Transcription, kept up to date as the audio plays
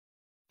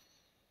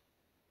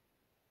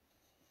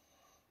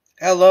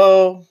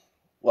Hello,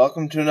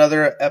 welcome to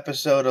another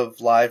episode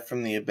of Live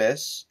from the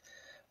Abyss.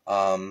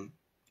 Um,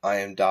 I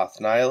am Doth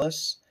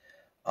Nihilus.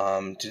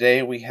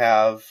 Today we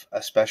have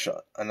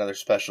another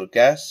special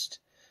guest.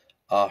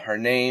 Her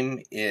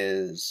name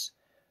is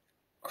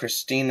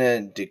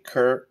Kristina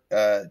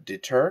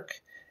Deturk,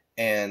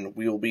 and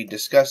we will be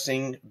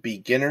discussing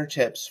beginner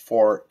tips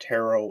for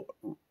tarot.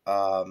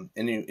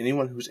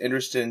 Anyone who's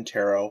interested in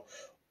tarot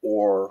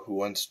or who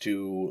wants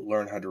to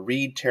learn how to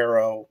read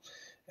tarot,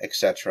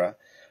 etc.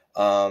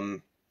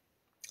 I'm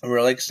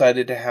really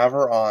excited to have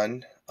her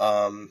on.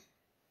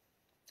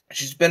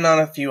 She's been on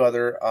a few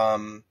other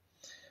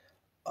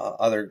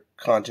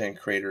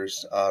content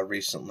creators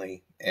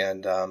recently,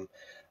 and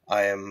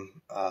I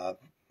am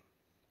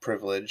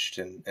privileged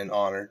and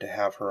honored to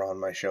have her on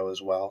my show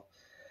as well.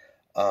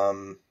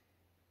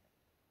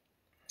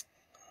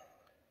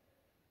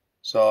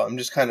 So I'm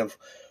just kind of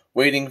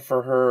waiting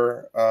for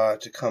her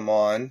to come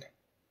on.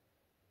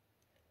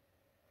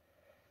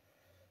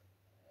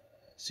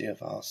 See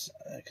if I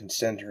can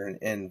send her an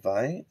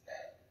invite.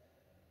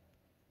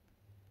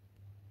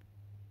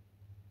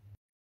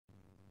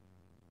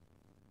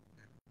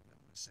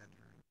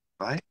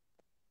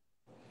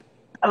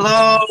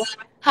 Hello.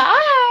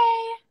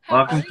 Hi. How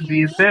Welcome are to the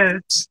you?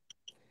 Abyss.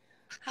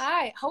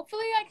 Hi.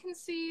 Hopefully I can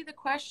see the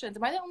questions.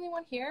 Am I the only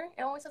one here?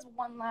 It only says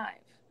one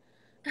live.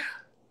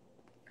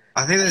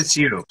 I think that's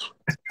you.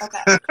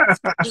 Okay.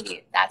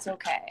 Sweet. That's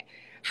okay.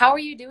 How are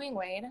you doing,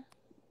 Wade?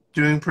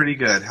 Doing pretty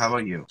good. How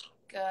about you?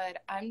 Good.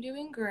 I'm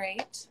doing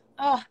great.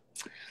 Oh,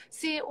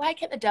 see, why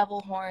can't the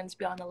devil horns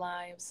be on the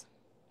lives?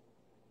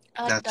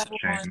 I like the That's a devil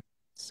shame. horns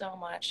so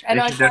much. I They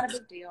know should it's not a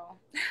big deal.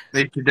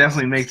 they should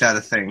definitely make that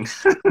a thing.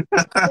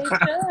 They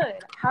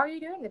should. How are you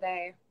doing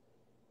today?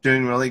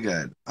 Doing really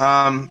good.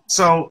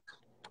 So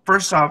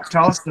first off,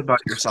 tell us about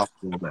yourself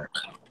a little bit.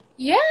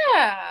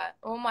 Yeah.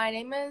 Well, my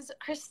name is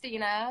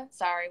Kristina.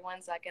 Sorry,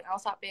 1 second. I'll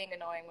stop being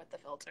annoying with the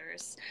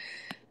filters.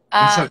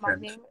 It's My okay.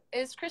 name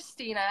is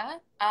Kristina.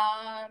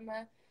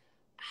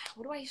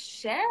 What do I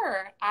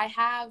share? I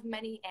have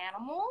many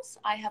animals.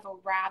 I have a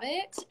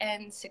rabbit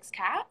and 6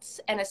 cats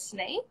and a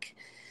snake.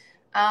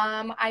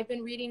 I've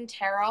been reading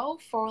tarot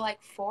for like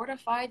 4 to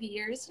 5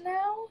 years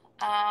now.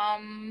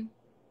 I'm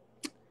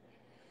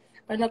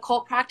an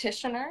occult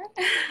practitioner.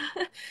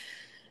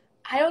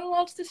 I don't know what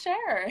else to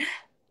share.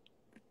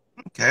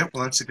 Okay,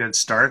 well that's a good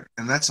start,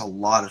 and that's a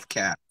lot of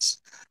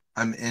cats.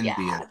 I'm envious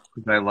Yeah,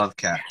 because I love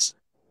cats.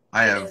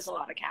 I it have is a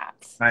lot of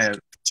cats. I have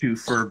two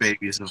fur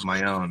babies of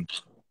my own.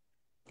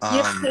 You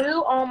have Um,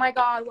 two? Oh my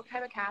God, what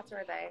kind of cats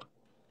are they?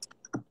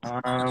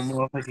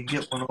 well, if I could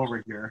get one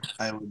over here,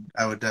 I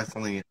would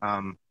definitely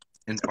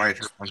invite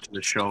her onto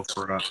the show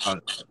for a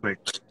quick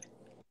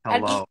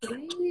That'd be hello.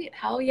 sweet.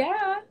 Hell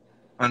yeah.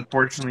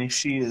 Unfortunately,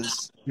 she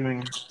is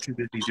too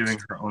busy doing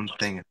her own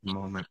thing at the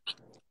moment.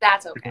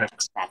 That's Because okay.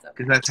 that's, That's 'cause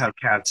okay. that's how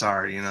cats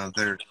are.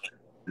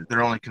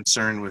 They're only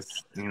concerned with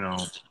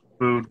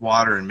food,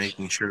 water, and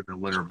making sure the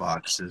litter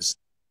box is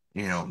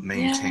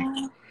maintained.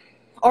 Yeah.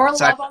 Or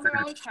Aside love on their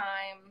from own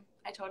time.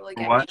 I totally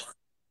that, get you. what?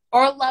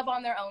 Or love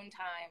on their own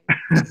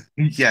time.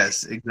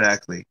 Yes,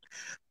 exactly.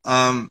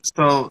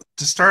 So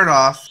to start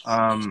off,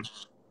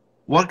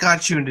 what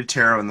got you into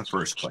tarot in the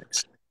first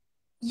place?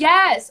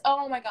 Yes.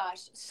 Oh my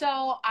gosh.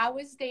 So I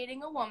was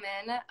dating a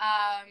woman,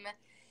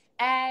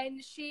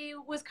 and she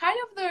was kind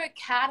of the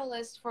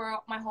catalyst for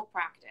my whole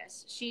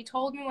practice. She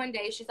told me one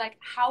day, she's like,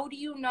 "How do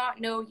you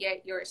not know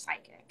yet you're a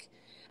psychic?"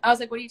 I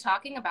was like, "What are you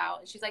talking about?"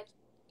 And she's like,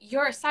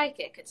 "You're a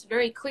psychic. It's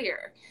very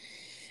clear."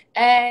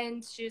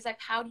 And she was like,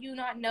 "How do you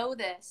not know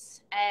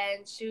this?"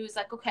 And she was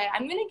like, "Okay,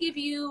 I'm going to give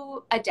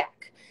you a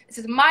deck. This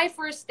is my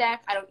first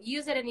deck. I don't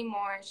use it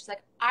anymore." And she's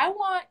like, "I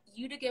want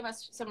you to give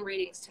us some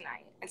readings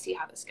tonight and see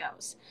how this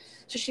goes."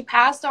 So she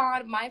passed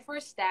on my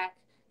first deck,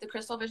 the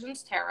Crystal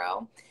Visions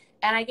Tarot,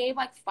 and I gave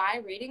like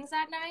 5 readings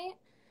that night.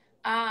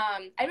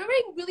 I remember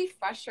being really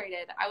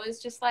frustrated. I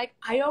was just like,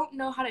 "I don't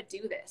know how to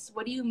do this.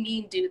 What do you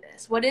mean do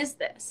this? What is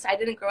this? I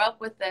didn't grow up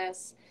with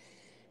this."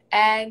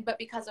 But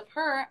because of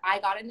her, I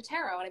got into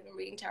tarot, and I've been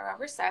reading tarot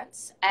ever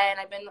since. And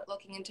I've been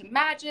looking into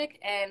magic,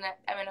 and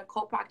I'm an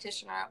occult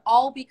practitioner,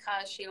 all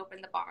because she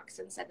opened the box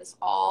and said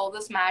all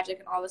this magic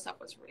and all this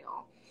stuff was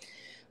real.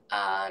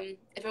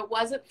 If it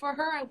wasn't for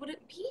her, I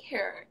wouldn't be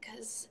here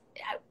because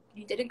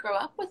you didn't grow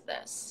up with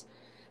this.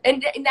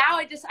 And now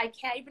I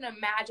can't even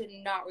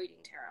imagine not reading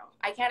tarot.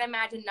 I can't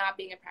imagine not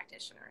being a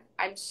practitioner.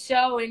 I'm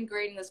so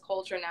ingrained in this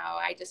culture now.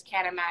 I just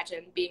can't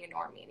imagine being a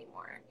normie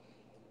anymore.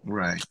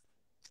 Right.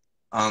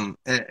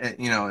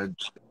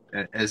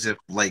 As if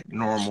like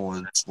normal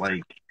is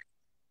like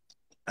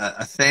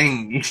a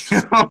thing.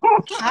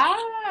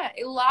 Yeah,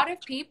 a lot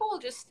of people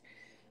just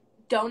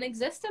don't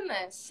exist in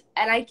this.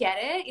 And I get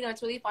it.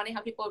 It's really funny how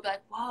people would be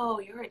like, "Whoa,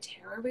 you're a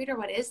tarot reader?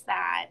 What is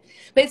that?"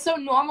 But it's so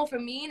normal for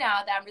me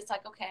now that I'm just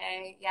like,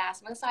 okay,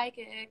 yes, I'm a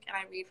psychic and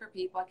I read for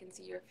people. I can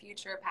see your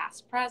future,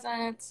 past,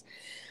 present.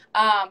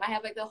 I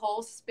have like the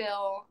whole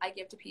spill I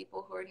give to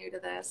people who are new to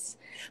this.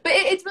 But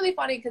it's really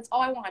funny because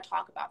all I want to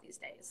talk about these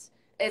days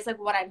It's like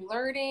what I'm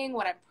learning,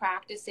 what I'm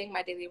practicing,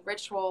 my daily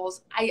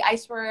rituals. I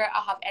swear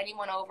I'll have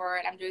anyone over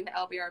and I'm doing the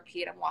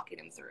LBRP and I'm walking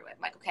them through it.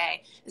 I'm like,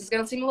 okay, this is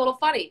going to seem a little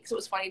funny because it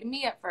was funny to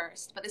me at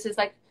first, but this is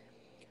like,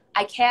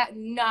 I can't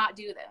not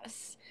do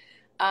this.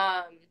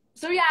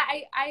 So yeah,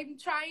 I'm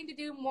trying to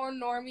do more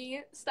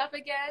normie stuff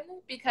again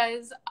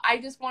because I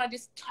just want to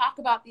just talk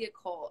about the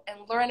occult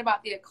and learn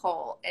about the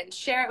occult and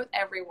share it with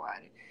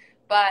everyone.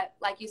 But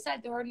like you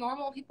said, there are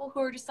normal people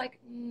who are just like,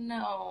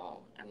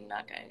 no, I'm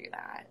not going to do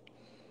that.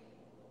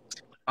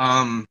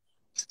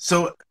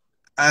 So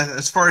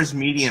as far as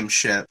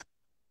mediumship,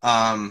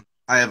 I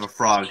have a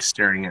frog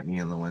staring at me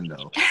in the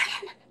window.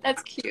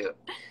 That's cute.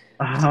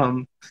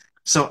 Um,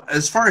 so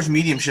as far as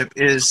mediumship,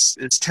 is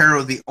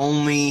tarot the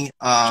only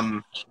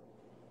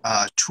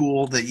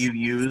tool that you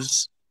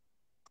use?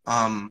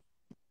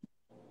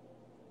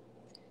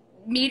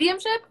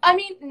 Mediumship? I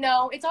mean,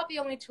 no, it's not the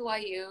only tool I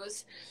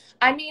use.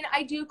 I mean,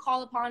 I do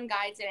call upon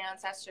guides and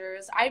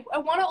ancestors. I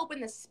want to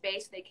open the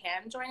space so they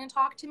can join and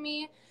talk to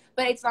me,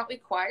 but it's not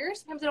required.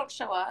 Sometimes they don't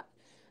show up.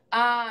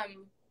 I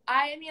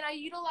mean, I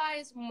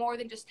utilize more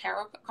than just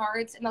tarot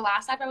cards. In the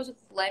last time I was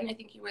with Lynn, I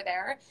think you were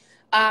there.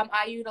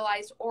 I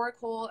utilized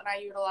Oracle and I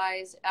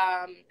utilized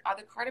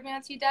other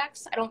cartomancy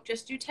decks. I don't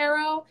just do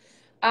tarot.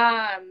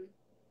 I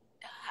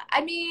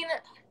mean,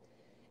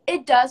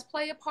 it does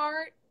play a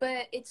part,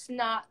 but it's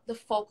not the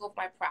focal of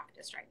my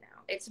practice right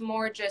now. It's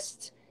more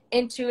just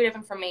intuitive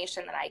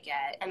information that I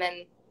get and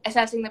then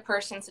assessing the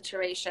person's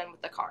situation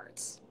with the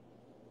cards.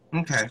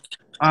 Okay.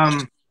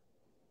 When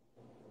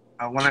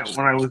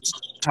I was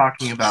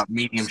talking about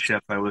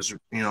mediumship, I was,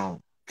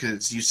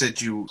 because you said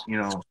your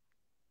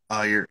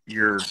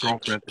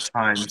girlfriend at the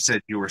time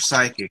said you were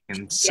psychic,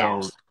 and Yeah.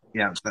 so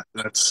yeah,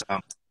 that's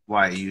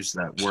why I used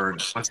that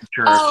word. I wasn't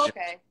sure Oh,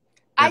 okay.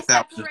 I if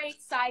that was.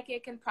 separate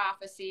psychic and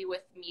prophecy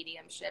with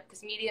mediumship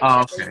because Oh,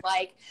 mediumship is okay.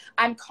 like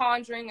I'm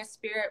conjuring a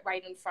spirit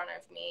right in front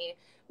of me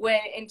when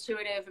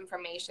intuitive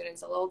information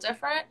is a little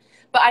different.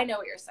 But I know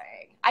what you're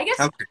saying. I guess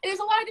Okay. there's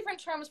a lot of different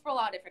terms for a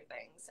lot of different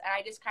things, and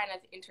I just kind of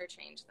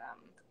interchange them.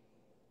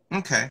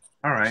 Okay.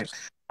 All right.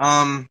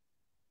 Uh,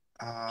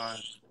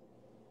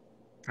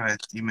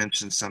 you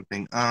mentioned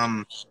something.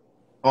 Well,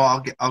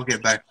 I'll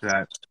get back to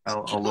that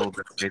a little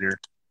bit later.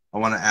 I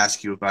want to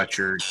ask you about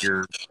your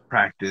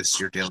practice,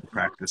 your daily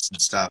practice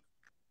and stuff.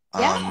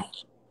 Yeah.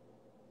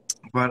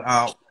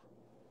 But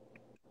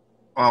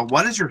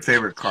what is your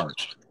favorite card?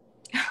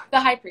 The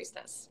High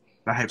Priestess.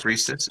 The High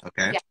Priestess.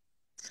 Okay. Yeah.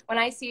 When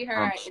I see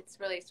her, Um, it's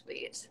really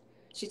sweet.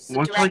 She's a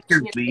what's like direct your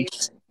communication.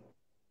 least?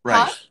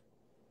 Right. Huh?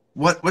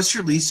 What's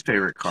your least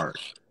favorite card?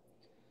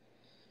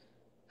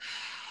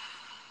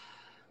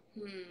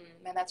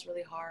 Man, that's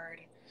really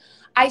hard.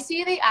 I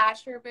see the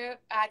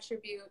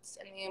attributes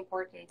and the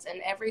importance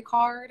in every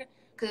card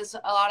because a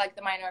lot like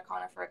the minor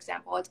arcana, for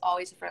example, it's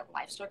always different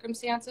life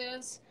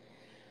circumstances.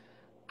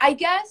 I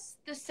guess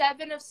the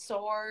seven of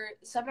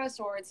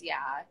swords,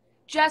 yeah,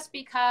 just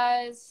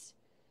because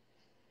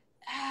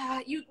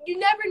you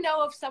never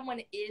know if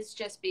someone is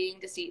just being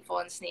deceitful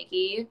and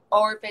sneaky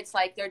or if it's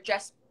like they're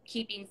just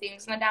keeping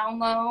things in the down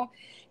low.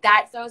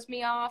 That throws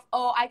me off.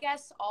 Oh, I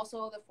guess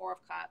also the Four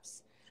of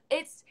Cups.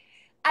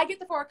 I get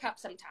the Four of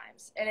Cups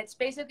sometimes, and it's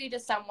basically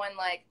just someone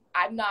like,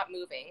 I'm not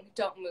moving.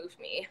 Don't move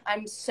me.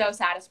 I'm so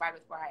satisfied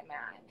with where I'm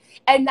at.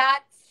 And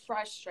that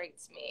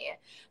frustrates me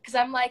because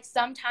I'm like,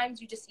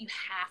 sometimes you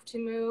have to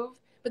move,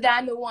 but then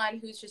I'm the one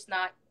who's just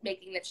not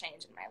making the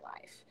change in my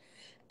life.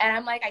 And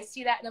I'm like, I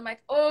see that and I'm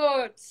like,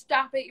 oh,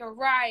 stop it. You're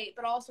right.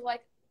 But also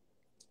like,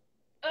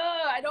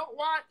 oh, I don't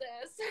want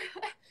this.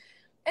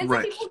 And some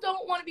Right. people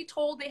don't want to be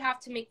told they have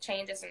to make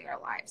changes in their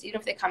lives, even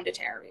if they come to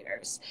tarot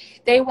readers.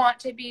 They want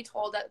to be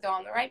told that they're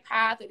on the right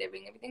path, they're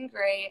doing everything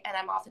great, and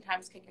I'm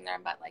oftentimes kicking their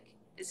butt like,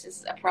 this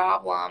is a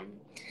problem.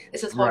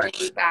 This is holding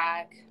you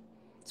back.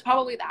 It's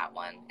probably that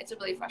one. It's a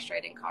really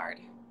frustrating card.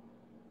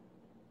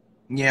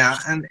 Yeah,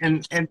 and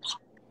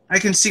I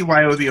can see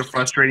why it would be a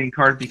frustrating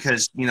card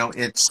because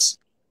it's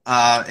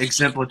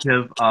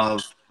exemplative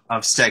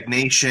of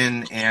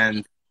stagnation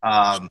and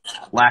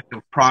lack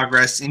of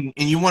progress, and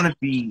you want to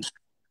be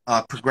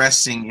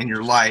progressing in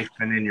your life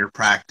and in your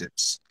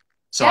practice.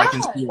 So I Yeah.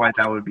 can see why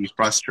that would be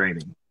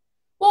frustrating.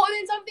 Well, and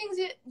then some things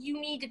that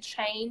you need to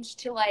change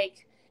to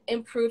like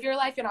improve your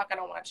life, you're not going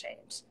to want to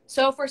change.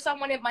 So for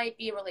someone, it might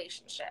be a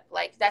relationship.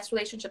 Like that's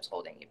relationships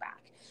holding you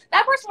back.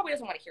 That person probably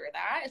doesn't want to hear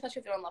that,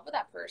 especially if they're in love with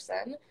that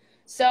person.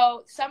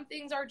 So some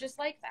things are just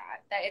like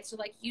that. That it's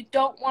like you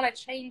don't want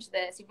to change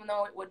this, even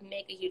though it would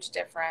make a huge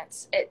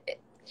difference. It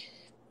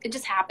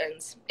just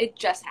happens. It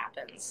just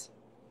happens.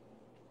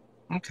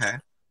 Okay.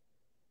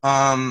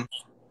 Um,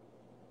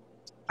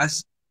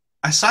 as,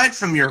 aside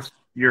from your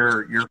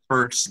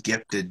first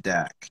gifted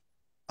deck,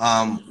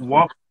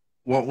 what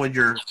would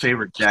your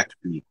favorite deck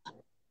be?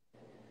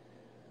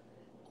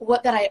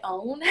 What that I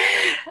own?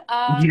 Yes,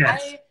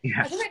 My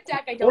yes. favorite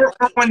deck I don't Or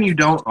own. one you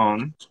don't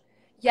own.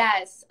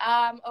 Yes.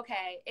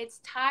 Okay. It's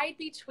tied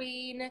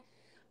between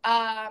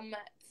Thorn,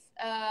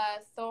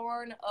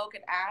 Oak,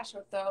 and Ash,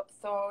 or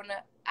Thorn,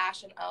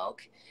 Ash, and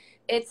Oak.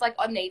 It's like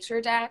a nature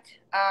deck.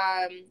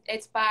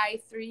 It's by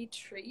Three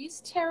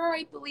Trees Tarot,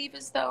 I believe,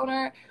 is the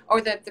owner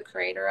or the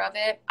creator of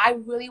it. I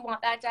really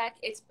want that deck.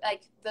 It's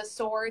like the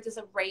swords is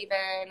a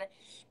raven,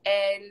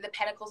 and the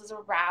pentacles is a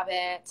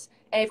rabbit.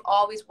 And they've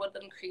always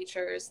woodland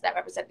creatures that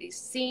represent these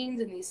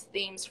scenes and these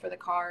themes for the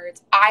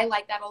cards. I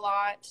like that a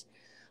lot.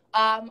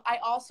 I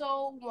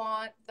also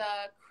want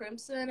the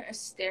Crimson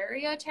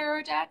Asteria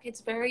Tarot deck.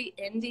 It's very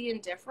indie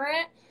and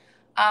different.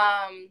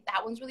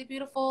 That one's really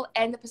beautiful.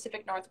 And the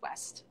Pacific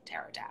Northwest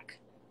Tarot deck.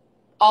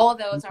 All of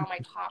those are my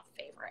top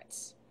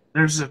favorites.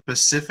 There's a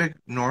Pacific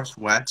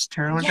Northwest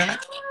tarot Yeah,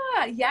 deck?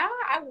 yeah,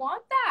 I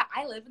want that.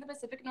 I live in the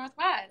Pacific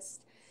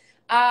Northwest.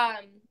 Um,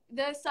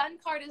 the Sun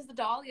card is the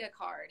Dahlia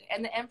card,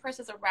 and the Empress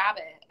is a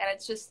rabbit, and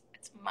it's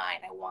mine.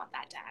 I want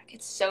that deck.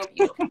 It's so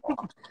beautiful.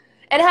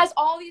 And it has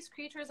all these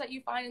creatures that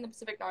you find in the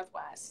Pacific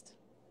Northwest.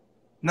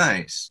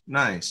 Nice,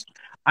 nice.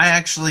 I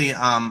actually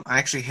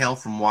hail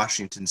from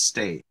Washington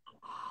State.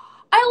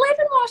 I live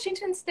in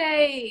Washington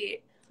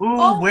State. Ooh,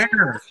 Oh, where in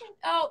where? Washington?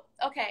 Oh,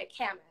 okay,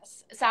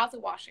 Camas, south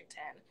of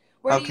Washington.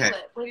 Where do you Okay.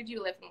 live? Where did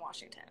you live in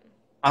Washington?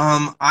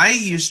 I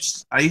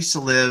used to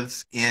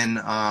live in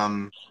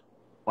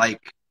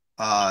like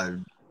uh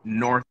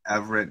North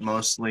Everett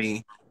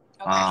mostly.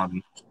 Okay.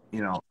 Um,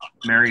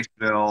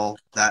 Marysville,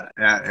 that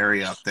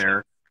area up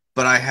there.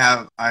 But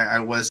I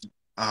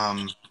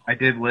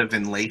did live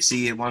in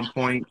Lacey at one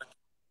point.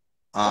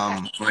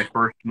 Okay. When I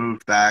first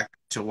moved back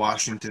to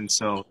Washington.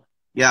 So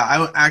yeah, I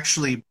was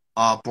actually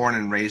born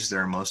and raised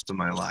there most of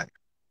my life.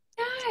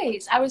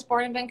 Nice. I was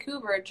born in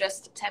Vancouver,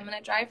 just a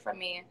 10-minute drive from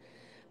me.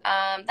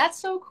 That's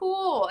so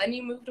cool. And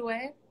you moved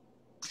away?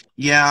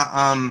 Yeah,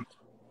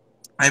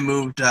 I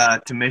moved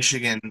to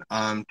Michigan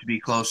to be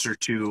closer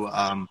to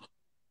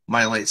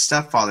my late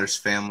stepfather's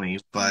family,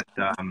 but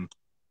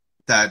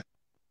that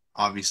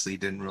obviously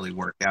didn't really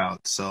work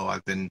out. So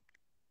I've been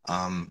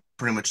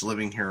pretty much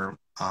living here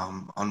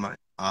well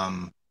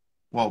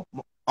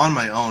on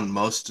my own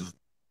most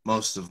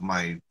of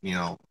my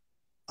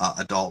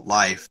adult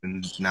life,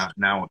 and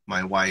now with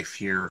my wife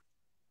here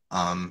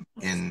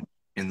in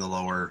in the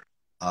lower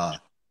uh,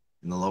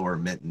 in the lower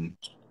mitten.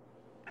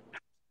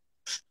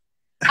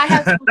 I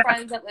have some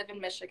friends that live in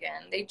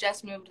Michigan. They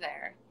just moved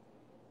there.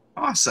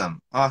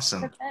 Awesome,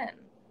 awesome. For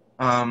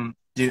then.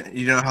 Do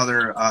you know how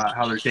they're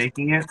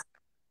taking it?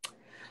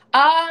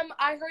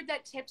 I heard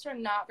that tips are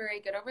not very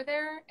good over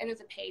there, and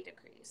there's a pay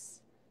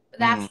decrease. Mm,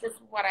 That's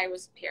just what I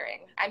was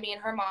hearing. I mean,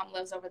 her mom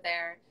lives over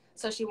there,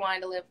 so she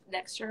wanted to live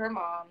next to her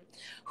mom,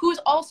 who's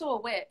also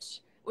a witch,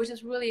 which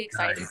is really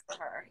exciting nice.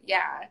 for her.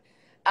 Yeah.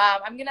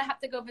 I'm gonna have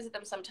to go visit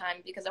them sometime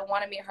because I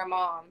want to meet her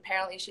mom.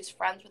 Apparently, she's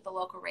friends with the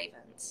local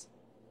Ravens.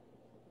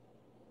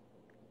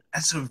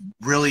 That's a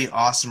really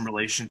awesome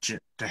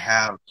relationship to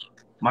have.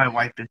 My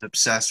wife is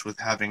obsessed with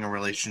having a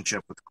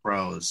relationship with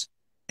crows,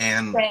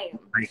 and Same.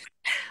 like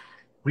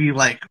we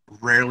like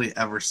rarely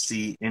ever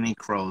see any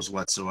crows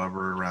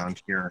whatsoever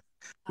around here.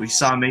 We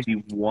saw maybe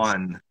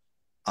one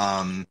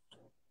um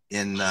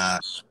I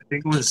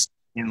think it was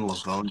in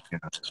Livonia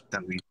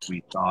that we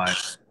saw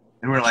it,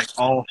 and we're like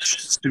all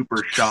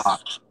super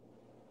shocked.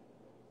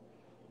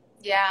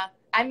 Yeah.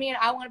 I mean,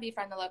 I want to be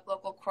friends with like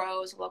local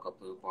crows, local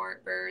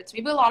birds. We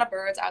have a lot of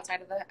birds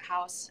outside of the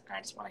house, and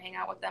I just want to hang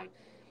out with them.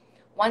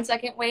 1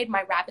 second, Wade.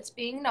 My rabbit's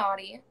being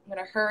naughty. I'm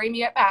gonna hurry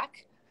me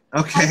back.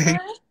 Okay,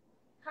 Piper,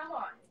 come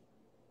on.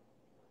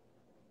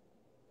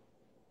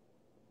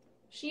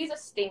 She's a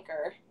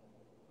stinker.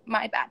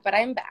 My bad, but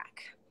I'm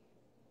back.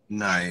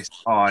 nice.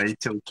 Oh,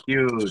 it's so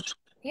cute.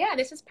 Yeah,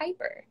 this is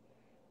Piper.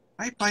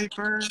 Hi,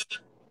 Piper.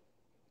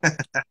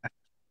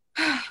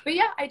 But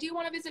yeah, I do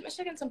want to visit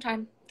Michigan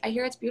sometime. I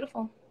hear it's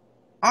beautiful.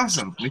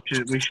 Awesome. We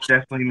should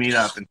definitely meet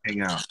up and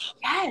hang out.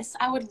 Yes,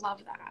 I would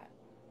love that.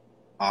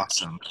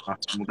 Awesome. Awesome.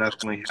 We'll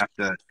definitely have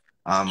to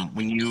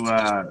when you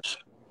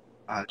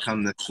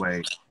come this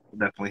way,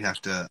 we'll definitely have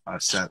to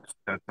set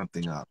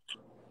something up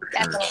for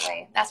sure.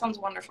 Definitely. That sounds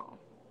wonderful.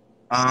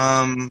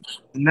 Um,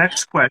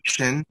 Next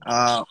question.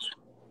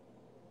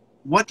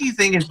 What do you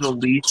think is the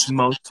least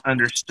most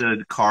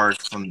understood card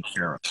from the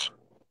tarot?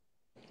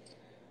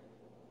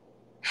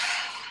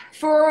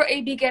 For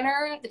a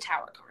beginner, the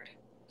Tower card,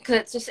 because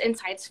it just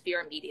incites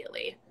fear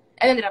immediately.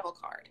 And then the Devil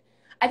card.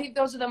 I think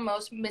those are the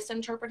most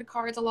misinterpreted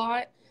cards a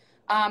lot.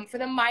 For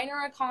the minor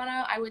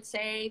arcana, I would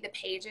say the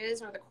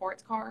pages or the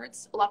court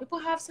cards. A lot of people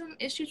have some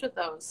issues with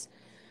those.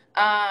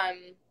 Um,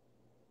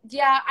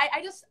 yeah,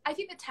 I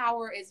think the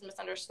Tower is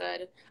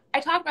misunderstood. I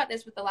talked about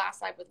this with the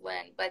last live with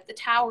Lynn, but the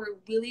Tower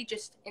really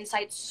just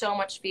incites so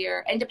much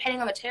fear. And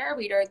depending on the tarot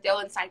reader, they'll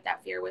incite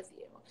that fear with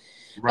you.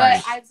 But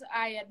Right. as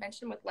I had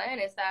mentioned with Lynn,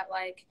 is that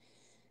like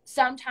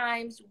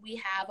sometimes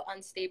we have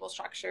unstable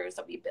structures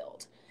that we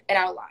build in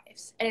our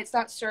lives and it's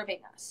not serving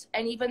us.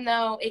 And even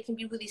though it can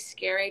be really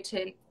scary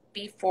to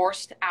be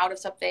forced out of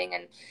something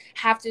and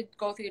have to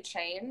go through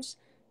change,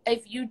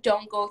 if you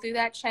don't go through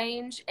that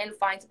change and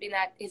find something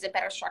that is a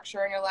better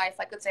structure in your life,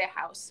 like let's say a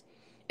house,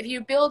 if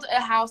you build a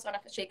house on a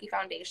shaky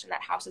foundation,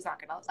 that house is not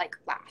going to like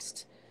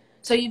last.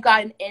 So you've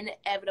got an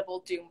inevitable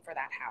doom for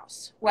that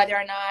house, whether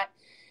or not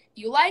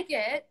you like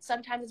it,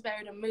 sometimes it's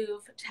better to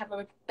move to have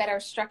a better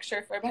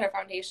structure for a better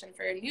foundation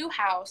for your new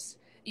house.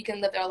 You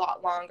can live there a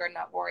lot longer and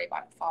not worry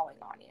about it falling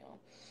on you.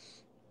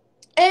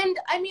 And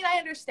I mean, I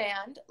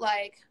understand,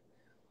 like,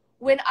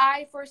 when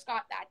I first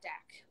got that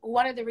deck,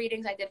 one of the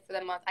readings I did for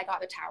the month, I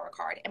got the Tower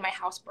card and my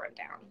house burned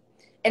down.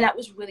 And that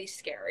was really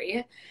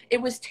scary.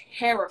 It was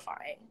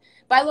terrifying.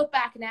 But I look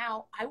back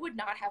now, I would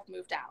not have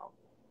moved out.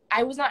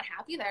 I was not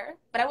happy there,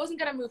 but I wasn't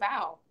going to move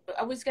out.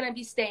 I was going to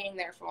be staying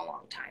there for a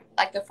long time,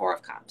 like the Four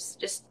of Cups,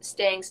 just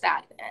staying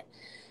stagnant.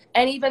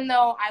 And even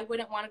though I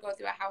wouldn't want to go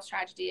through a house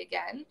tragedy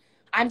again,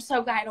 I'm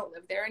so glad I don't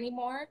live there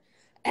anymore.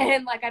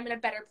 And like I'm in a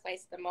better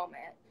place at the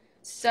moment.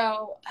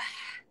 So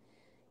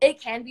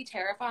it can be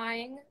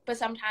terrifying, but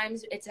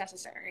sometimes it's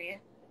necessary.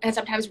 And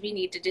sometimes we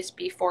need to just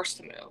be forced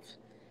to move.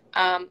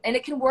 And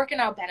it can work in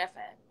our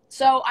benefit.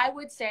 So I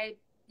would say,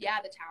 yeah,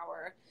 the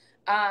Tower.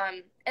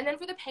 And then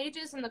for the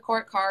pages and the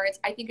court cards,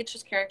 I think it's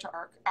just character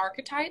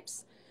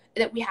archetypes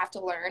that we have to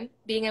learn.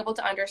 Being able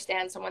to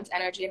understand someone's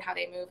energy and how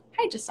they move.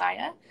 Hi,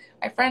 Josiah.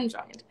 My friend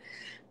joined.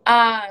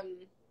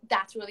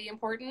 That's really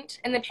important.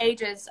 And the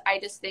pages, I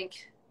just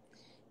think,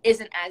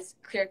 isn't as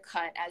clear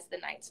cut as the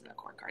knights and the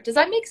court card. Does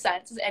that make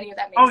sense? Does any of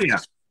that make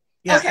sense?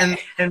 Yeah. Okay.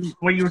 And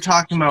what you were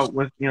talking about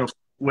with,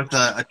 with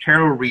a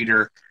tarot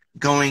reader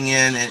going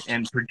in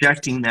and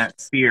projecting that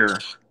fear,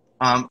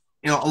 a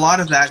lot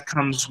of that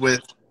comes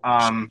with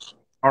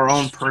our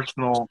own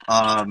personal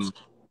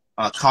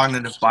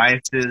cognitive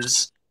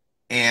biases,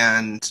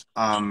 and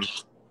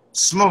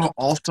some of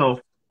also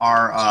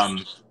our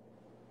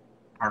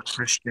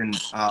Christian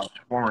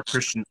former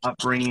Christian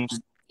upbringing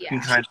can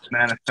kind of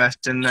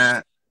manifest in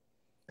that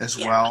as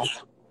well,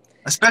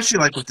 especially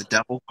like with the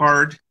Devil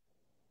card.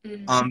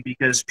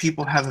 Because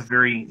people have a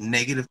very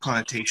negative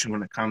connotation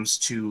when it comes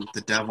to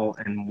the devil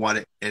and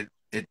what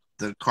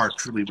the card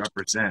truly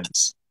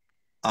represents.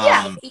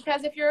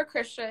 Because if you're a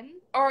Christian,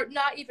 or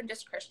not even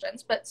just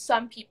Christians, but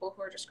some people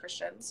who are just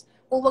Christians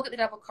will look at the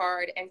devil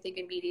card and think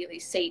immediately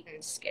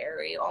Satan's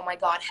scary. Oh my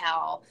God,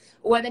 hell.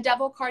 When the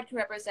devil card can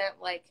represent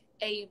like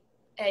an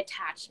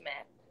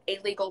attachment, a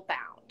legal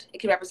bound. It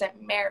can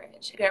represent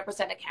marriage. It can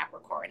represent a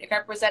Capricorn. It can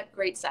represent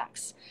great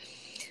sex.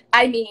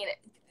 I mean,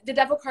 the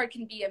devil card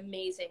can be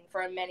amazing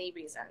for many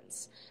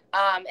reasons.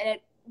 And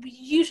it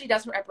usually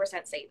doesn't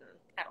represent Satan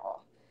at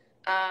all.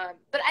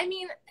 But I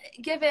mean,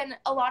 given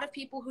a lot of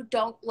people who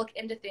don't look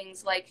into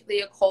things like the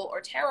occult or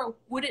tarot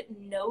wouldn't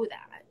know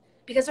that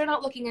because they're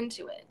not looking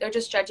into it. They're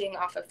just judging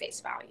off of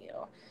face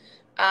value.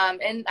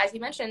 And as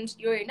you mentioned,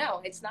 you already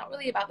know, it's not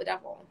really about the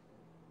devil.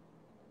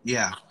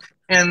 Yeah.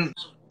 And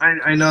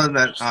I know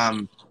that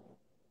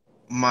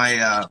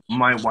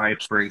my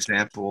wife, for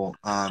example,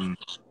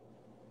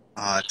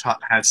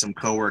 had some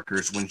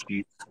coworkers when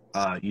she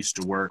used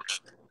to work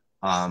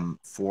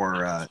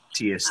for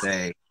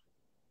TSA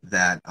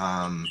that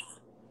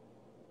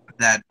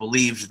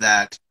believed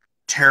that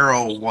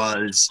tarot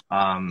was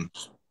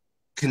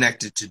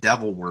connected to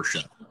devil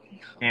worship,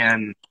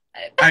 and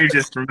I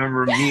just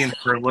remember me and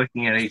her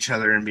looking at each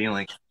other and being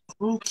like,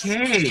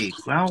 "Okay,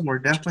 well, we're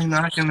definitely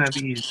not going to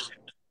be,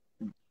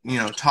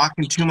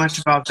 talking too much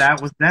about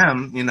that with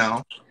them,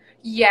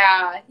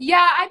 Yeah.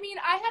 I mean,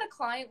 I had a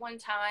client one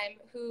time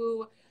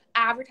who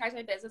advertised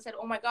my business, said,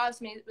 oh my God,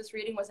 this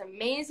reading was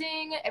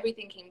amazing.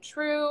 Everything came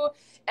true.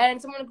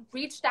 And someone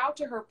reached out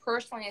to her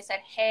personally and said,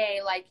 hey,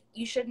 like,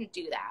 you shouldn't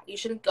do that. You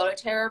shouldn't go to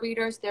tarot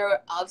readers.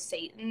 They're of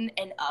Satan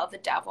and of the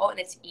devil, and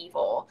it's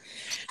evil.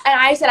 And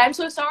I said, I'm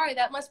so sorry.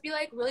 That must be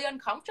like really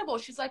uncomfortable.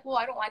 She's like, well,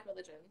 I don't like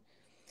religion.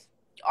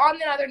 On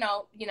another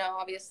note,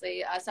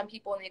 obviously, some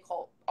people in the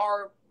occult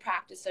are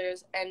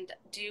practitioners and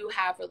do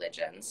have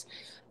religions.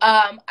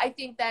 I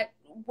think that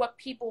what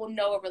people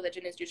know of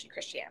religion is usually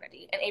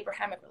Christianity and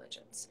Abrahamic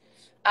religions.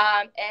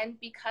 And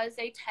because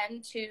they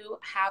tend to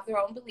have their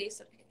own beliefs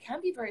that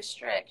can be very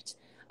strict,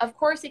 of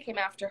course they came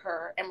after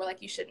her and were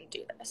like, you shouldn't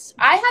do this.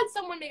 I had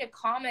someone make a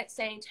comment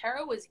saying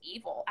tarot was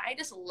evil. I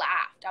just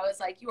laughed. I was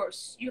like, you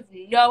have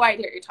no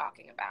idea what you're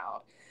talking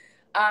about.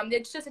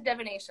 It's just a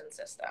divination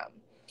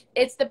system.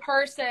 It's the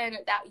person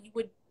that you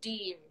would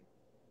deem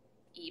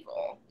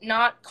evil,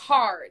 not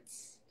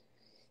cards.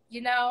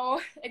 It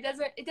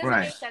doesn't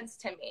Right. make sense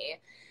to me.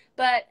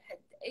 But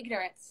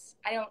ignorance,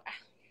 I don't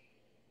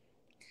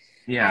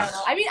know.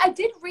 I mean, I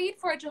did read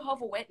for a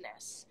Jehovah's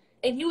Witness,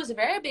 and he was a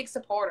very big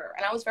supporter,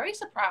 and I was very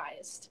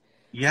surprised.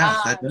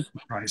 Yeah, that does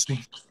surprise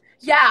me.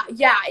 Yeah,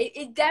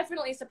 it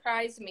definitely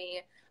surprised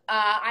me.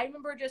 I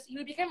remember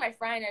he became my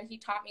friend, and he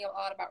taught me a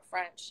lot about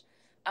French.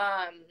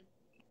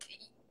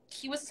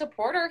 He was a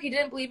supporter. He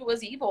didn't believe it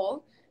was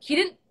evil. He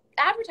didn't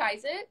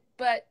advertise it,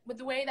 but with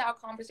the way that our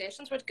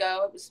conversations would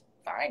go, it was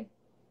fine.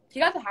 He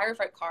got the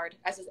Hierophant card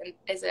as an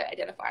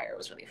identifier. It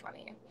was really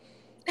funny.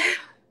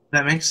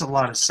 That makes a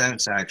lot of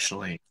sense,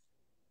 actually.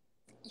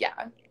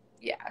 Yeah.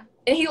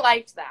 And he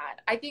liked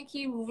that. I think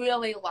he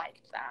really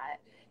liked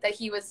that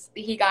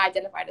he got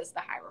identified as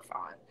the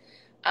Hierophant.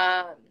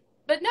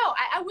 But no,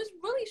 I was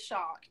really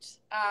shocked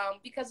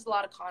because there's a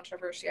lot of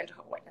controversy on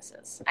Jehovah's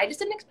Witnesses. I just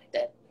didn't expect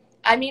it.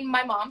 I mean,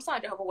 my mom's not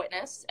a Jehovah's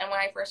Witness, and when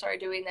I first started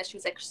doing this, she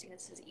was like, Kristina,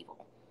 this is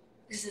evil.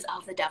 this is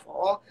of the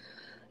devil.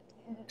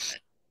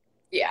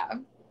 Yeah.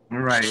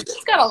 Right.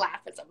 Just gotta laugh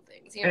at some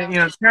things, you And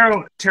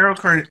know? tarot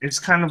card is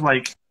kind of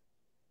like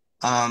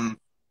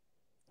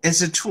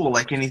it's a tool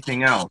like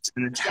anything else,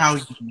 and it's how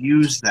you Yes.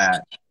 use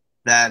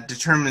that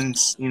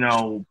determines,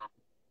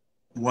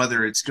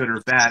 whether it's good or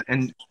bad.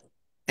 And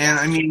Yeah.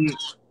 I mean,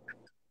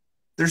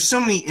 there's so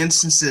many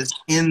instances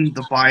in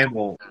the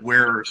Bible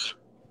where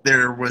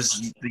there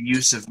was the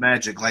use of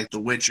magic, like the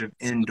witch of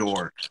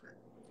Endor,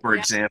 for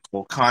Yeah.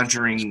 example,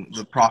 conjuring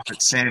the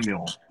prophet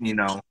Samuel,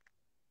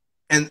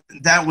 and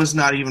that was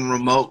not even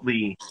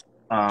remotely,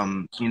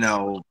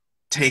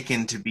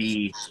 taken to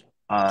be,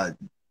 uh,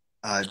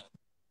 uh,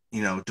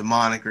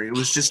 demonic, or it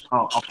was just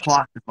a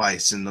plot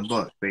device in the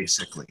book,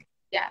 basically.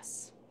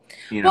 Yes.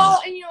 You know,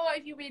 Well, and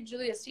if you read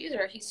Julius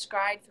Caesar, he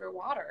scried through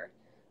water.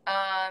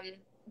 Um,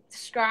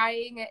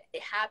 Scrying,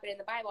 it happened in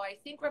the Bible. I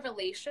think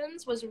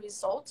Revelations was a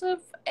result of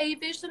a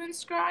vision and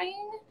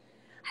scrying.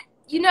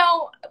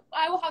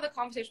 I will have a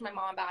conversation with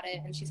my mom about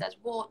it, and she says,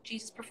 well,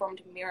 Jesus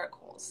performed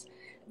miracles.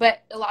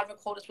 But a lot of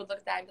occultists would look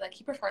at that and be like,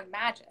 he performed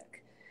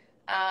magic.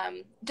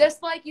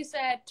 Just like you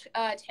said,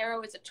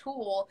 tarot is a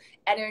tool,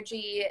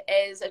 energy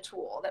is a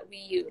tool that we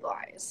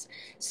utilize.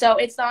 So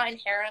it's not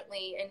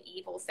inherently an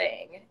evil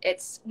thing.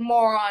 It's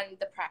more on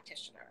the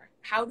practitioner.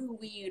 How do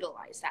we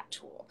utilize that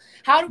tool?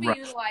 How do we right,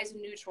 utilize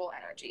neutral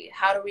energy?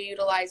 How do we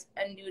utilize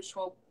a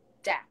neutral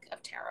deck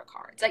of tarot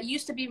cards that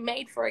used to be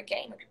made for a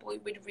game? People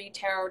would read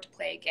tarot to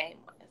play a game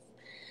with.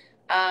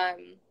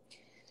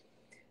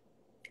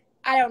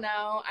 I don't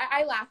know.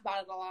 I laugh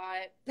about it a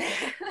lot.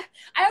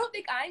 I don't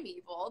think I'm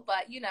evil,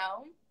 but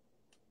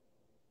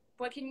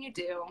what can you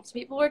do? Some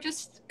people are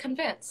just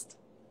convinced.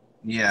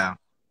 yeah,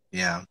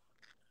 yeah.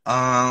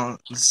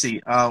 Let's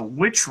see.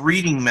 Which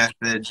reading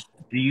method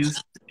do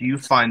you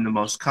find the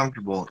most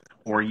comfortable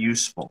or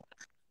useful?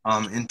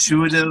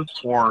 Intuitive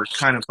or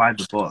kind of by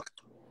the book?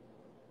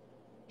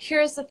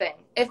 Here's the thing.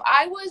 If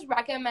I was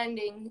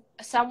recommending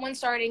someone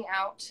starting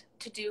out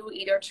to do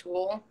either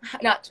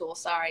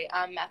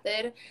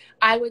method,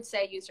 I would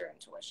say use your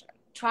intuition.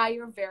 Try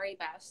your very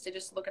best to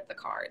just look at the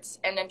cards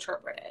and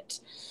interpret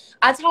it.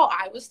 That's how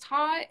I was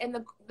taught, and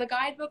the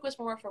guidebook was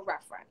more for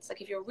reference.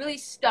 Like if you're really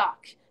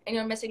stuck and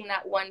you're missing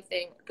that one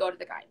thing, go to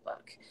the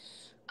guidebook.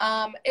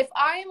 If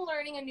I'm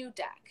learning a new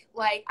deck,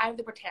 like I have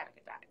the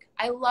Britannica deck,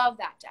 I love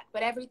that deck,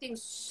 but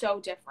everything's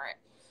so different.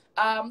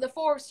 The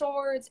Four of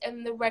Swords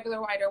and the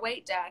regular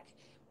Rider-Waite deck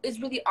is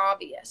really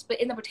obvious, but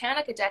in the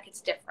Britannica deck,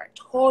 it's different,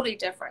 totally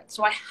different.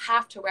 So I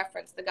have to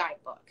reference the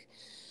guidebook.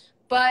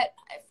 But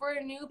for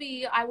a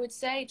newbie, I would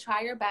say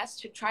try your best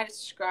to try to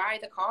scry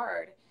the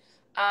card.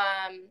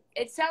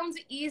 It sounds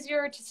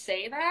easier to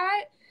say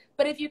that,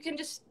 but if you can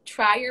just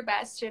try your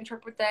best to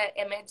interpret the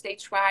image they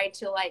try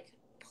to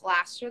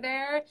plaster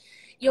there,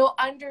 you'll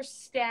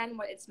understand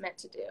what it's meant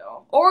to do.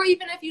 Or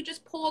even if you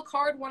just pull a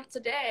card once a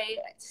day,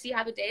 see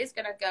how the day is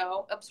going to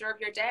go, observe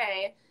your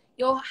day,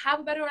 you'll have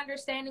a better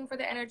understanding for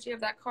the energy of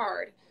that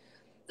card.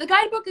 The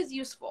guidebook is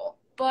useful,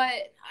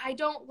 but I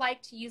don't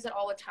like to use it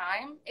all the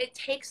time.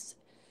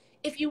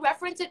 If you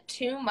reference it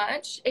too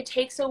much, it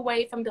takes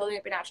away from building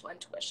up your natural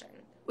intuition,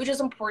 which is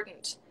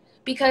important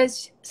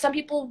because some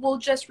people will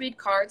just read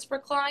cards for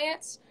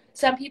clients.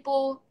 Some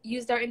people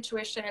use their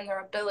intuition and their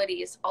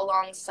abilities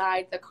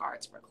alongside the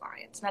cards for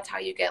clients. And that's how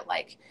you get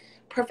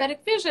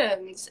prophetic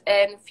visions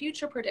and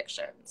future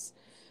predictions.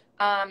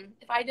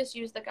 If I just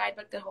use the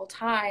guidebook the whole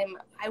time,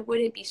 I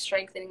wouldn't be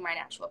strengthening my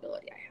natural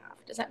ability I have.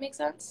 Does that make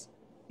sense?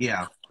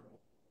 Yeah,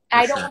 for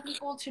I don't sure. want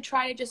people to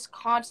try to just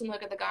constantly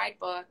look at the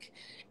guidebook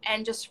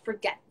and just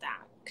forget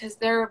that because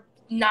they're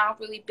not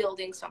really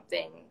building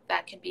something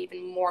that could be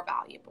even more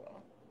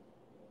valuable.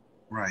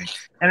 Right.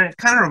 And it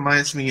kind of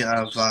reminds me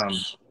of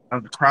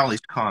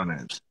Crowley's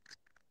comment.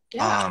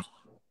 Yeah. Um,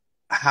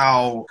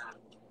 how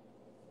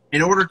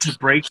in order to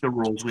break the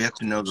rules, we have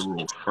to know the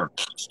rules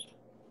first.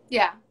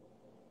 Yeah.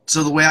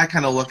 So the way I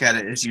kind of look at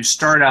it is you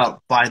start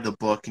out by the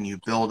book and you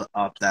build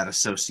up that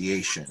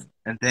association.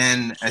 And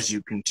then as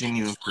you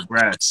continue and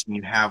progress and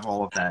you have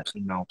all of that,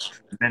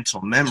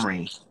 mental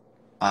memory,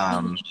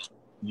 um,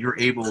 you're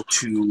able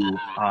to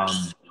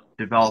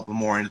develop a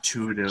more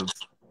intuitive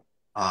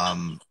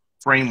um,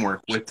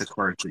 framework with the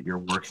cards that you're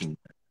working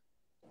with.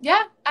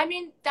 Yeah. I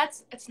mean,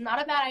 it's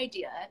not a bad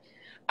idea.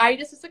 I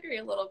just disagree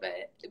a little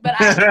bit, but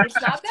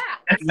it's not bad.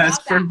 It's That's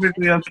not bad.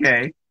 perfectly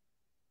okay.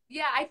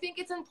 Yeah, I think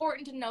it's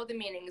important to know the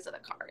meanings of the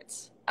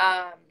cards.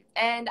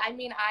 And I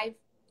mean, I've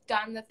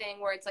done the thing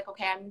where it's like,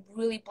 okay, I'm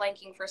really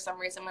blanking for some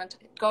reason. I'm going to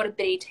go to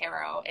Biddy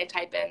Tarot and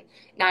type in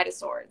Knight of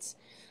Swords.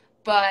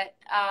 But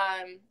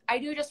I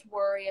do just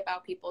worry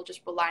about people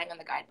just relying on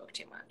the guidebook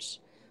too much.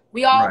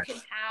 We all Right. can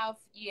have,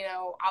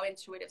 our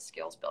intuitive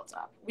skills built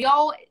up. We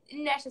all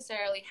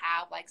necessarily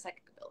have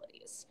psychic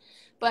abilities,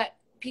 but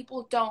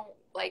people don't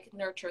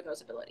nurture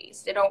those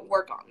abilities. They don't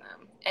work on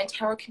them. And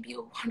tarot can be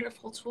a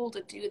wonderful tool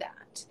to do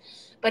that.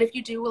 But if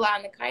you do rely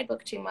on the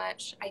guidebook too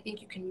much, I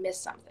think you can miss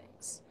some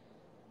things.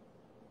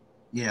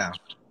 Yeah.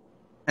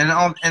 And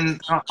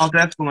I'll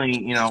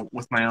definitely,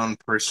 with my own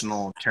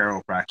personal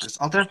tarot practice,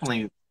 I'll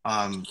definitely,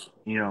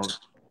 you know,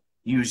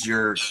 use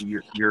your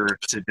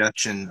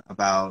suggestion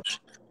about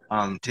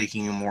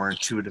taking a more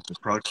intuitive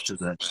approach to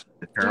the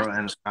Yeah. tarot,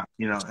 and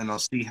and I'll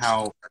see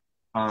how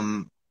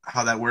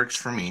that works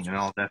for me, and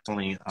I'll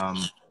definitely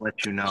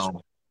let you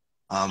know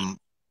um,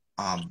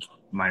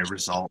 my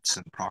results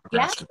and Yeah,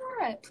 progress.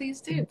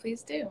 please do.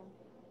 Please do.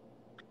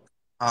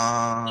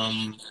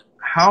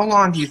 How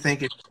long do you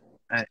think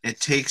it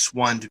takes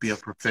one to be a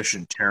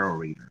proficient tarot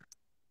reader?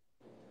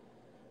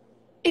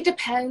 It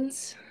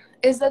depends.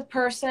 Is the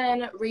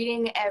person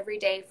reading every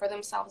day for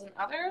themselves and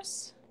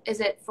others?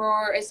 Is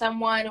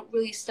someone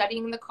really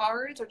studying the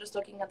cards or just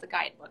looking at the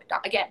guidebook?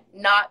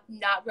 Not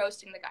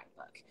roasting the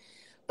guidebook.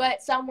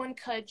 But someone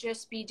could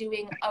just be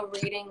doing a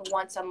reading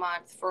once a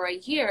month for a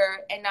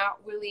year and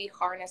not really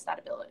harness that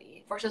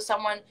ability. Versus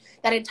someone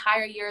that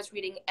entire year is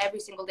reading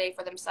every single day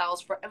for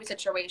themselves for every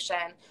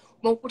situation,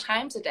 multiple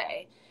times a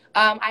day.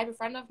 I have a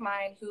friend of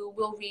mine who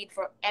will read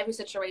for every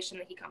situation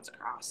that he comes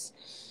across.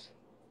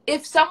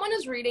 If someone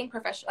is reading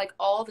professional like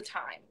all the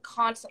time,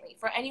 constantly,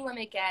 for anyone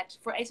they get,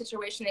 for any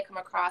situation they come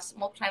across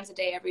multiple times a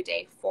day, every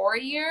day for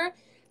a year,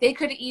 they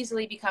could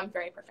easily become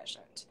very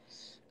proficient.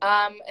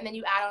 And then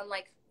you add on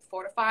like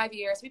 4 to 5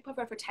 years, we put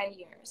for 10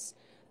 years.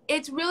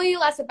 It's really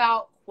less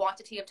about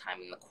quantity of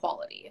time and the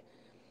quality.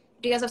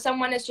 Because if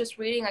someone is just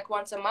reading like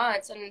once a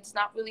month and it's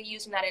not really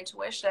using that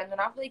intuition, they're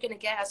not really going to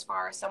get as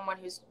far as someone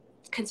who's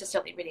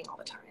consistently reading all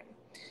the time.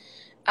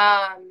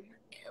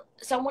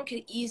 Someone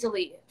could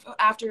easily,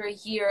 after a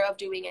year of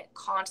doing it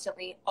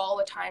constantly all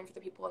the time for the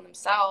people in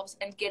themselves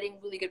and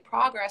getting really good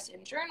progress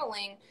in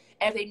journaling,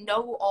 and if they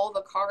know all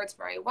the cards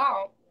very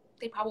well,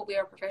 they probably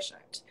are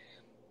proficient.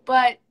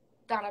 But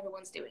not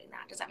everyone's doing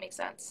that. Does that make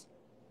sense?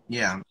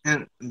 Yeah,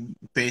 and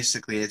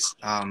basically, it's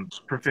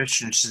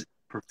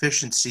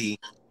proficiency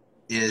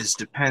is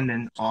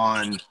dependent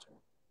on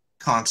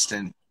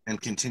constant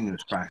and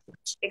continuous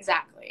practice.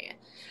 Exactly.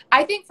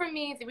 I think for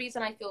me, the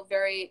reason I feel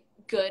very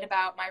good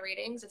about my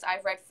readings is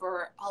I've read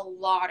for a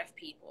lot of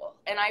people,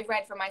 and I've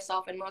read for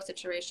myself in most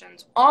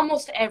situations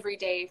almost every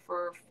day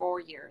for 4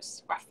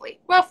 years, roughly.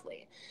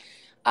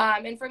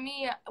 And for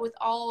me, with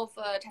all of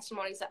the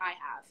testimonies that I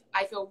have,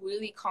 I feel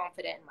really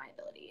confident in my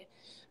ability.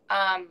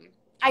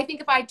 I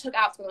think if I took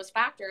out some of those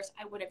factors,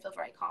 I wouldn't feel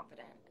very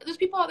confident. There's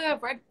people out there that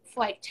have read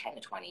for like 10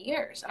 to 20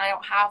 years, and I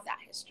don't have that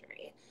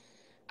history.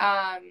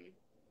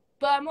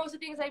 But most of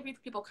the things I read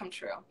for people come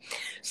true.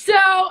 So,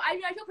 I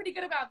mean, I feel pretty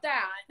good about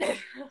that.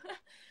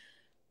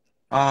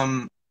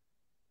 Um,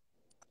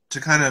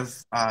 to kind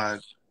of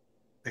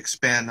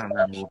expand on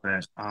that a little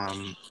bit,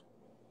 trying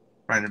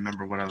to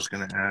remember what I was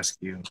going to ask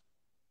you.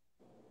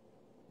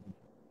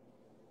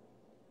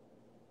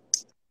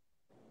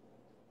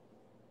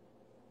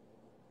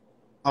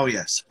 Oh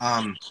yes.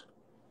 How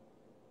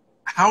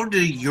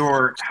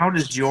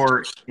does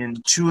your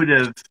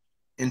intuitive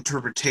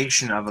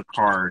interpretation of a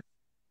card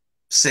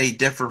say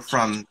differ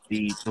from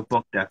the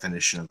book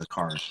definition of the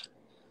card?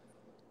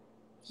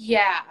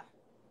 Yeah.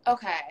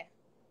 Okay.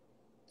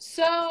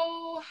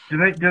 So,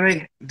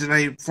 Did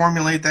I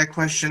formulate that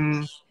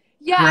question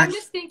yeah, I'm correct?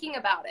 just thinking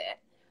about it.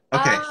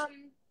 Okay.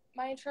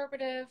 My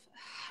interpretive.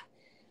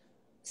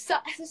 So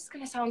this is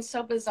gonna sound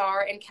so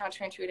bizarre and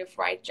counterintuitive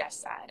for what I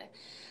just said,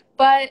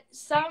 but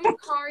some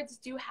cards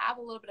do have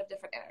a little bit of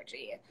different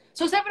energy.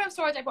 So Seven of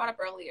Swords I brought up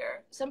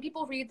earlier. Some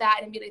people read that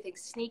and immediately think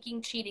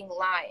sneaking, cheating,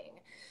 lying.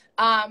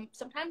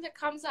 Sometimes it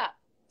comes up.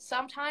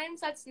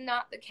 Sometimes that's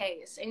not the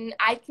case, and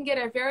I can get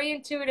a very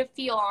intuitive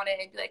feel on it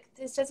and be like,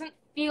 this doesn't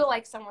feel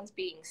like someone's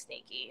being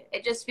sneaky.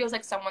 It just feels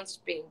like someone's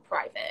being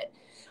private.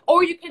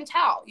 Or you can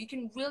tell. You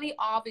can really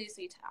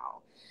obviously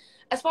tell.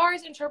 As far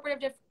as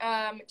interpretive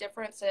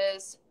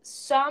differences,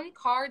 some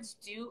cards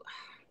do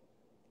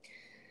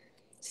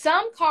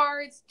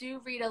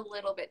read a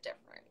little bit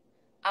different.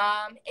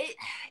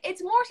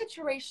 It's more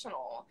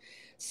situational.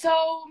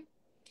 So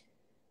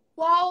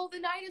while the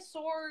Knight of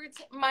Swords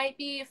might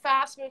be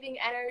fast moving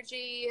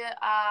energy,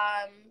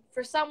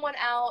 for someone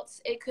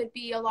else it could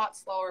be a lot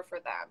slower for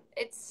them.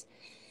 It's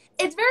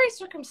very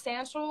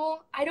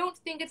circumstantial. I don't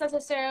think it's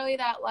necessarily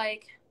that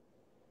like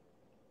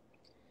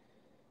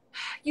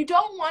you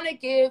don't want to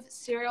give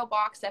cereal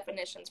box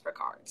definitions for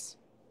cards.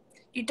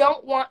 You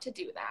don't want to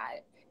do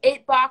that.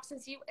 It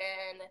boxes you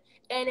in,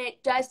 and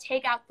it does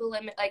take out the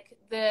limit, like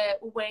the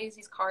ways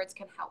these cards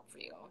can help for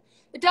you.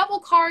 The Devil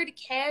card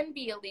can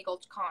be a legal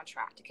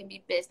contract. It can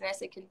be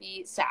business. It can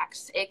be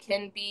sex. It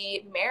can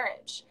be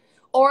marriage.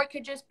 Or it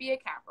could just be a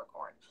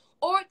Capricorn.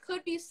 Or it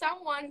could be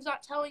someone who's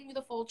not telling you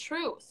the full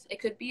truth. It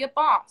could be a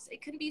boss.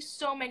 It can be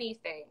so many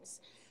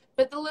things.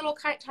 But the little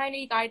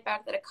tiny guide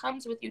back that it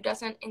comes with you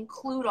doesn't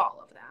include all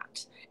of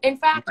that. In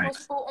fact, Right.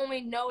 most people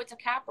only know it's a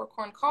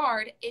Capricorn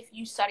card if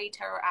you study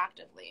tarot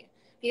actively.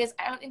 Because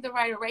I don't think the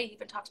Rider Waite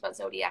even talks about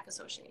zodiac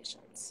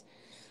associations.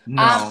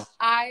 No.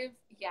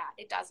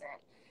 It doesn't.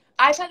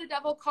 I've had the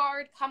Devil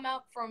card come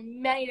up for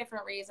many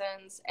different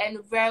reasons,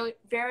 and very,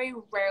 very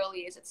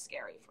rarely is it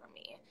scary for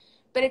me.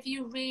 But if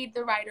you read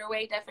the Rider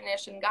Waite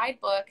definition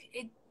guidebook,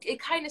 it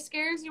kind of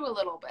scares you a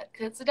little bit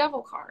because it's a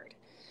Devil card.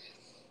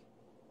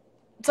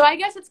 So I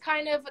guess it's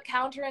kind of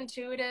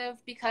counterintuitive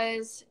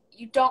because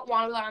you don't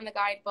want to rely on the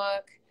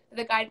guidebook.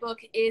 The guidebook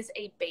is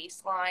a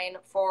baseline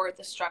for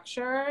the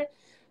structure.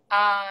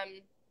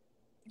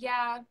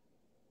 Yeah,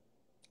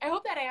 I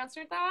hope that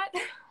answered that.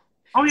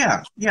 Oh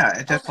yeah, yeah,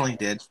 it definitely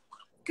Okay. did.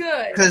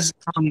 Good. Because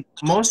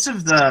most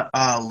of the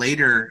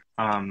later,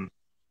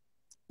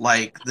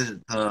 like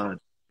the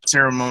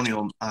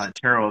ceremonial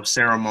tarot of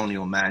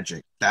ceremonial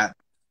magic, that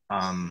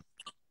um,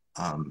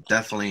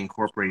 definitely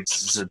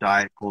incorporates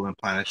zodiacal and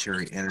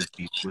planetary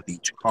energies with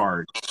each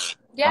card.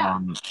 Yeah.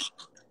 Um,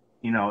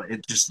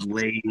 it just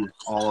lays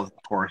all of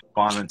the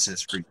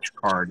correspondences for each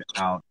card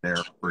out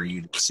there for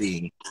you to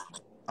see.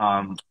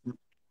 Um,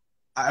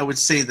 I would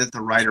say that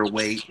the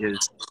Rider-Waite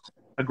is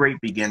a great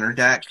beginner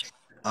deck,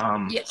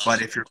 but Yes.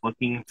 if you're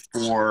looking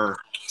for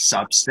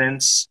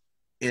substance,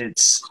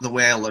 it's the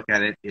way I look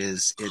at it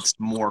is it's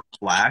more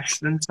flash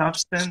than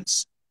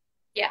substance.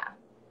 Yeah,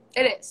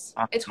 it is.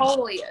 It Um,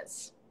 totally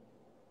is.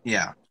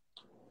 yeah,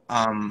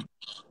 um,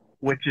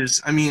 which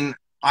is, I mean,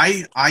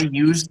 I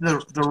use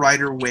the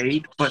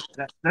Rider-Waite, but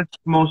that's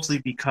mostly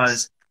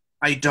because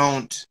I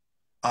don't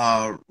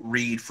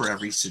read for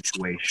every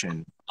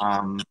situation.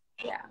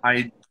 Yeah.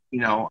 I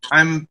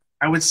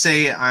I would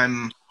say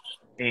I'm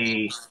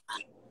a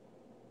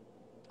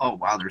oh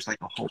wow, there's like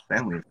a whole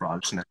family of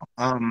frogs now.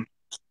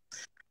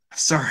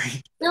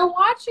 Sorry, They're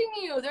watching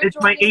you. They're it's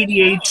my joining the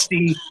show.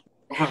 ADHD,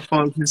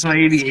 folks. It's my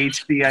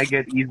ADHD. I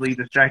get easily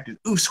distracted.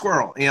 Ooh,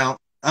 squirrel! Yeah.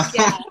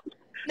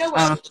 No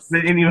worries.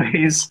 But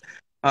anyways,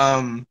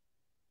 um,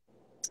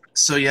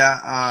 so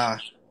yeah,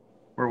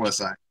 where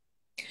was I?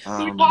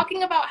 We were Um,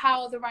 talking about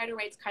how the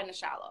Rider-Waite's kind of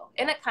shallow,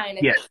 and it kind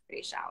of yeah, is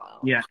pretty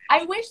shallow. yeah,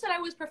 I wish that I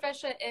was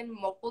proficient in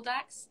multiple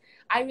decks.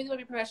 I really want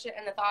to be proficient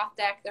in the Thoth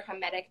deck, the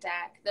Hermetic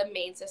deck, the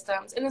main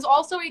systems, and there's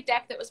also a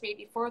deck that was made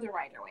before the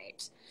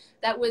Rider-Waite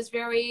that was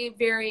very,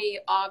 very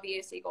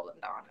obviously Golden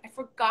Dawn. I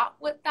forgot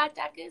what that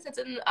deck is. It's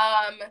in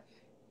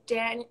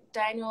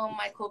Daniel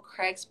Michael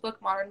Craig's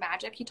book Modern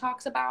Magic. He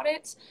talks about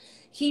it.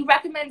 He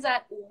recommends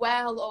that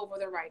well over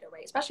the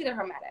Rider-Waite, especially the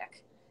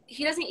Hermetic.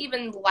 He doesn't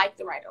even like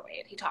the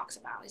Rider-Waite. He talks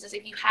about. He says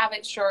if you have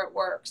it, sure it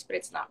works, but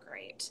it's not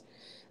great.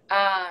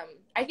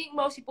 I think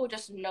most people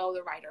just know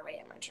the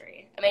Rider-Waite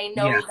imagery, and they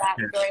know yeah, that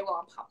very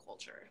well in pop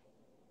culture.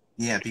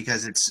 yeah,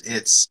 because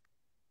it's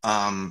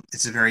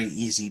a very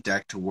easy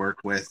deck to work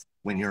with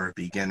when you're a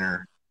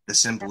beginner. The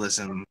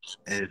symbolism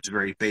is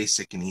very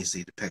basic and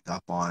easy to pick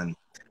up on.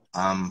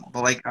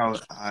 But like I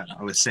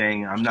was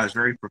saying, I'm not a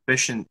very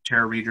proficient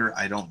tarot reader.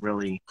 I don't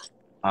really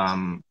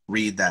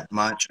read that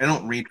much. I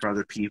don't read for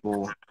other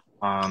people.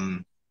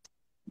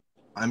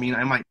 I mean,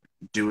 I might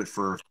do it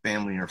for a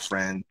family or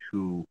friend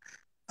who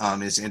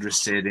is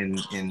interested in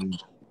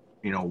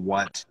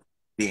what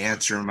the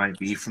answer might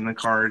be from the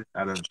card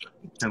out of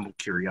simple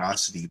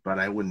curiosity, but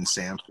I wouldn't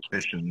say I'm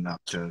proficient enough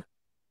to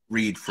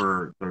read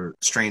for the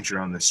stranger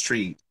on the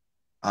street.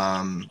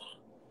 Um,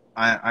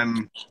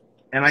 I'm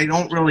and I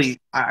don't really.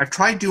 I've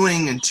tried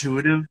doing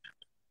intuitive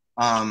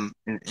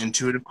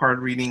card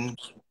reading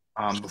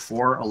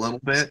before a little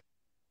bit,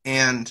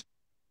 and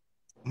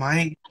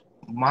my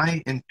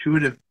my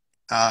intuitive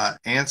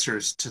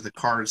answers to the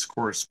card's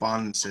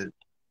correspondences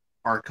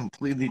are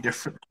completely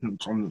different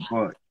from the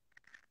book.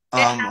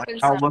 It Like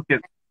happens. I'll look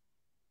at,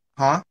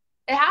 huh?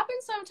 It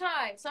happens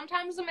sometimes.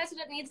 Sometimes the message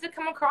that needs to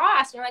come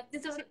across, you're like,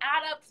 this doesn't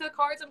add up to the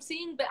cards I'm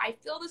seeing, but I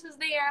feel this is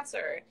the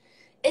answer.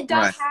 It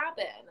Right. does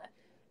happen.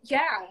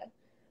 Yeah.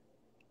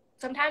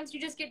 Sometimes you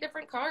just get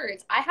different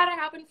cards. I had it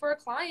happen for a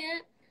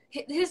client.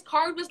 His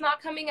card was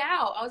not coming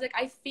out. I was like,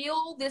 I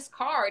feel this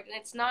card and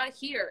it's not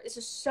here. It's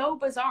just so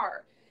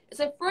bizarre. It's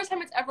the first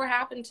time it's ever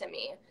happened to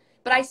me.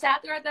 But I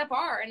sat there at that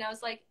bar and I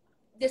was like,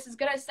 this is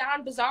going to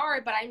sound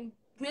bizarre, but I'm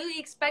really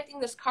expecting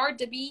this card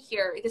to be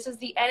here. This is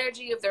the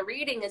energy of the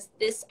reading. Is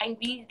this, I'm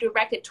being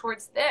directed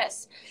towards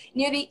this.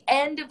 Near the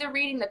end of the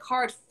reading, the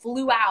card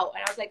flew out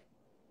and I was like,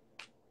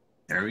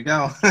 There we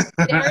go.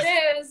 there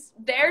it is.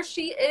 There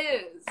she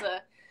is.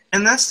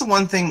 And that's the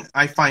one thing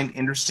I find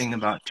interesting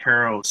about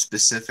tarot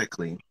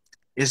specifically,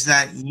 is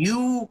that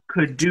you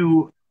could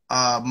do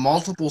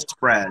multiple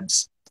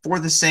spreads for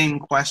the same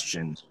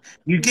question.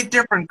 You get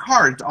different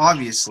cards,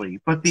 obviously,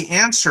 but the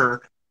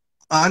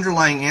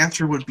underlying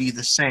answer would be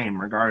the same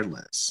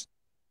regardless.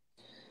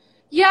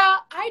 Yeah,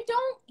 I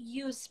don't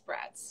use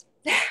spreads.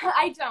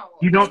 I don't.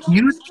 You I don't know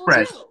use people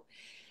spreads. do.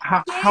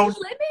 They How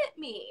limit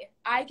me.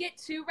 I get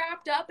too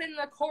wrapped up in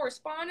the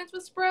correspondence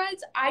with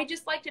spreads. I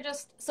just like to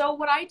so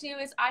what I do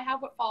is I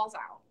have what falls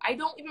out. I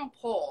don't even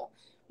pull.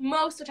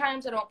 Most of the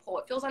times I don't pull.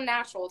 It feels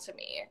unnatural to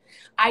me.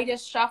 I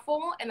just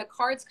shuffle and the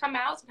cards come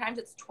out. Sometimes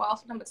it's 12,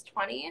 sometimes it's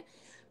 20.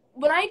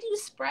 When I do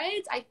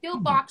spreads, I feel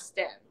boxed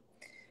in.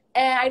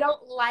 And I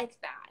don't like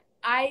that.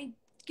 I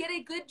get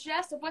a good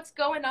gist of what's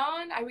going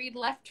on. I read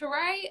left to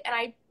right, and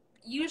I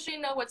usually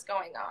know what's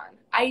going on.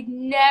 I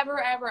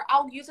never, ever,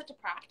 I'll use it to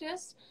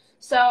practice.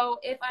 So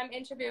if I'm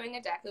interviewing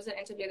a deck, there's an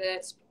interview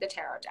the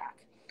tarot deck.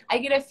 I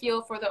get a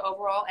feel for the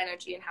overall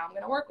energy and how I'm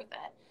going to work with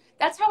it.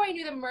 That's how I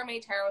knew the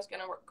Mermaid Tarot was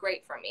going to work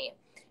great for me.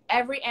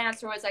 every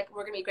answer was like,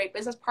 we're gonna be great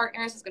business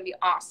partners, it's gonna be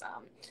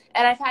awesome.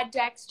 And I've had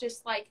decks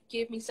just like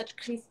give me such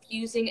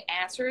confusing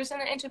answers in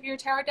an interview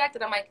tarot deck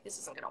that I'm like, this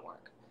isn't gonna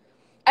work.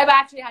 I've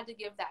actually had to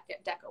give that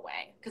deck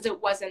away because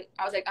it wasn't,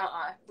 I was like,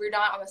 we're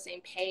not on the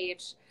same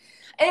page.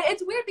 And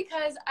it's weird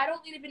because I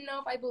don't even know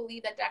if I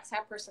believe that decks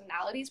have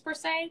personalities per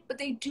se, but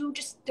they do,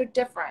 just, they're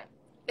different.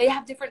 They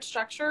have different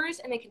structures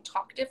and they can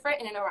talk different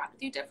and interact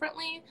with you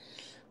differently.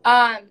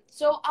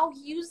 So I'll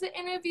use the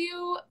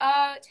interview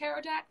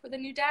tarot deck for the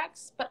new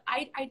decks, but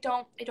I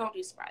don't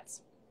do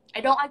spreads.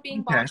 I don't like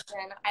being boxed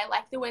in. I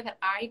like the way that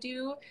I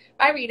do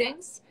my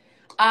readings.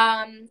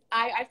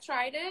 I've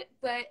tried it,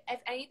 but if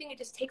anything, it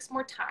just takes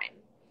more time,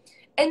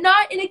 and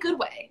not in a good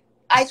way.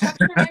 I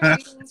structure my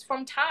readings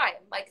from time,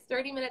 like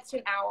 30 minutes to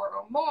an hour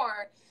or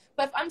more.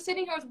 But if I'm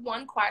sitting here with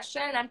one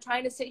question and I'm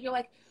trying to sit here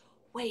like,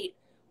 wait,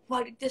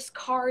 what did this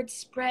card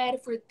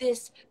spread for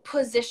this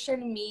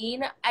position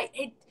mean?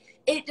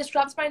 It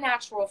disrupts my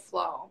natural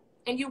flow,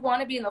 and you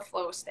want to be in the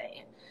flow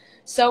state.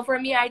 So for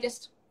me, I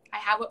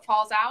have what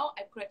falls out,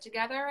 I put it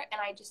together,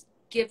 and I just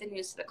give the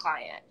news to the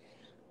client.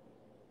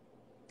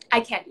 I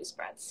can't do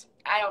spreads.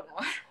 I don't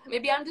know.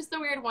 Maybe I'm just the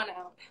weird one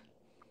out.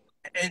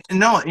 And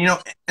no,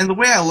 and the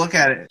way I look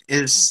at it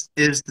is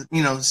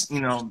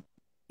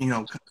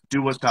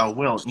do what thou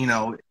wilt.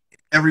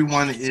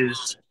 Everyone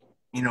is,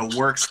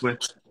 works with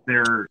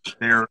their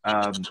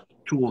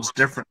tools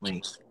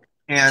differently,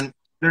 and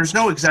there's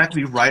no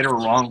exactly right or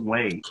wrong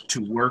way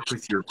to work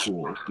with your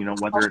tool.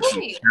 Whether it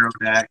be a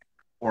tarot deck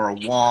or a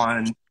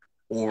wand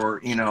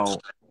or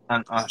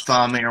a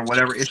thumb or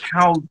whatever. It's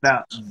how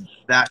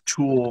that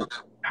tool,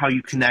 how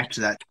you connect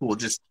to that tool,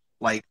 just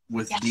like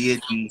with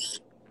deity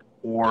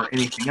or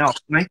anything else.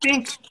 And I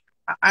think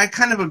I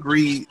kind of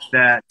agree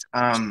that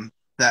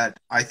that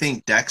I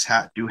think decks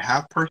do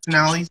have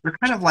personalities. They're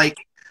kind of like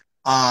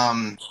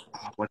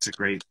what's a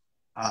great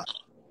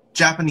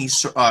Japanese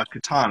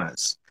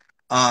katanas.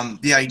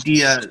 The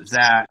idea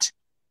that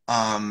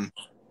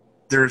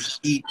there's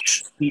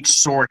each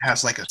sword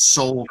has like a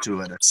soul to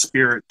it, a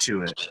spirit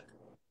to it,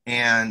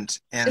 and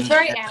it's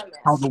very animist.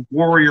 How the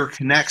warrior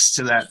connects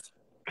to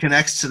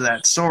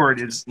that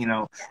sword is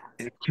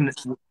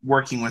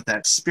working with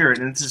that spirit.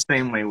 And it's the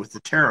same way with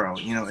the tarot.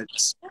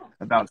 It's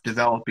about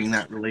developing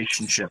that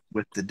relationship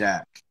with the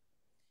deck.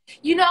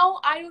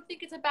 I don't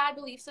think it's a bad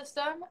belief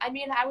system. I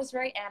mean, I was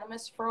very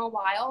animist for a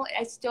while.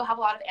 I still have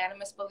a lot of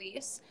animist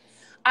beliefs.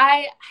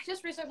 I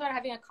just recently started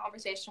having a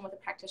conversation with a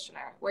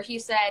practitioner where he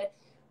said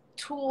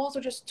tools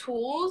are just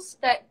tools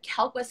that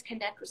help us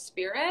connect with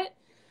spirit.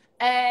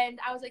 And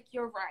I was like,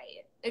 you're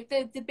right. Like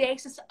the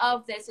basis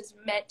of this is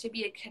meant to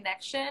be a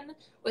connection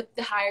with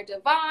the higher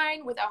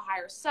divine, with our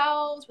higher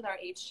selves, with our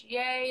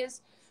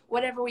HGAs,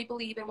 whatever we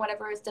believe in,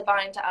 whatever is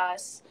divine to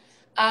us.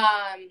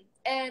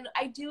 And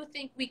I do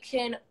think we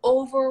can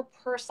over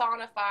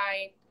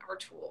personify our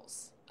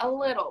tools a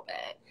little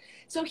bit.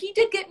 So he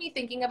did get me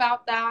thinking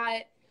about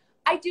that.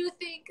 I do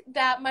think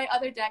that my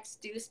other decks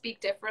do speak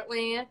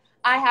differently.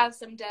 I have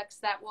some decks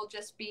that will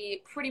just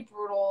be pretty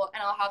brutal,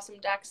 and I'll have some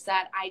decks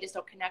that I just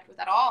don't connect with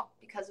at all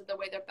because of the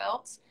way they're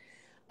built.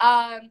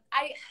 I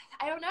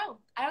don't know.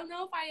 I don't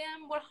know if I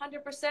am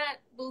 100%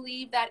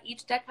 believe that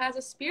each deck has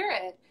a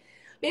spirit.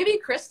 Maybe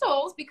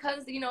crystals,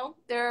 because,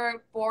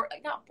 they're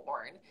not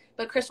born,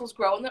 but crystals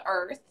grow in the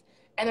earth,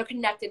 and they're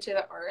connected to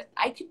the earth.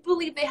 I could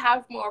believe they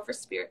have more of a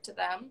spirit to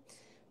them.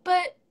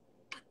 But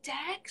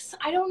decks,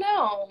 I don't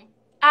know.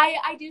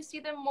 I do see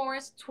them more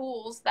as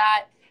tools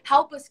that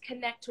help us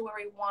connect to where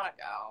we want to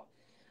go.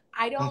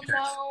 I don't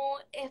know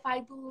if I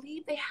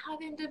believe they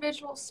have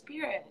individual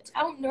spirits.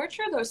 I don't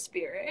nurture those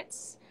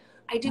spirits.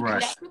 I do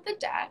connect with the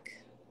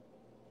deck.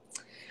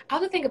 I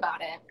have to think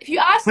about it. If you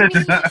asked me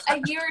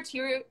a year or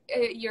 2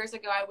 years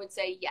ago, I would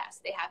say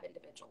yes, they have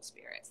individual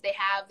spirits. They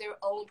have their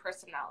own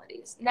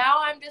personalities.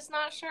 Now I'm just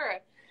not sure.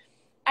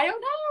 I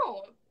don't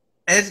know.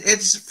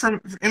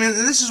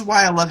 This is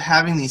why I love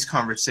having these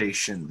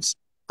conversations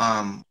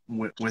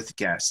with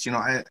guests.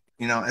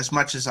 As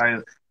much as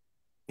I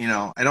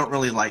don't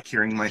really like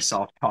hearing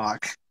myself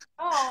talk.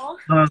 Oh.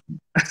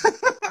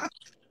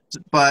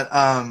 But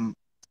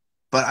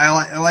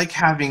I like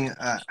having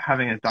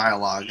a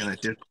dialogue and a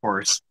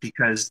discourse,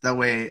 because that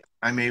way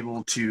I'm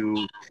able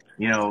to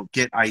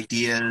get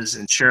ideas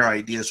and share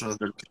ideas with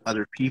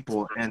other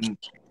people, and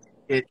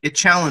it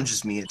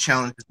challenges me. It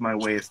challenges my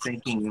way of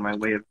thinking and my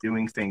way of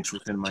doing things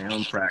within my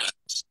own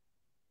practice.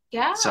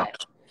 Yeah. So.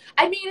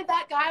 I mean,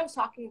 that guy I was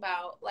talking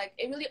about, like,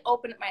 it really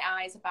opened up my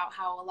eyes about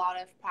how a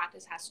lot of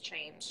practice has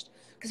changed.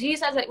 Because he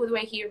says that with the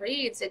way he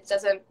reads, he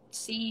doesn't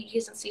see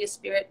a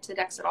spirit to the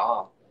decks at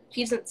all.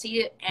 He doesn't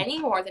see it any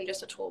more than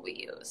just a tool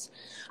we use.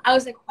 I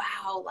was like,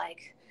 wow,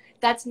 like,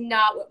 that's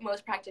not what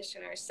most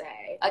practitioners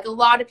say. Like, a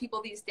lot of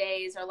people these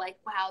days are like,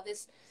 wow,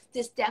 this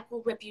deck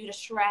will rip you to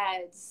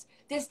shreds.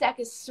 This deck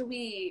is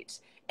sweet.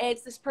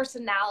 It's this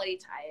personality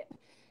type.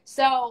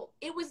 So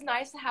it was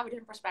nice to have a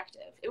different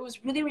perspective. It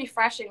was really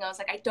refreshing. I was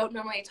like, I don't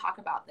normally talk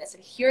about this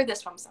and hear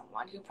this from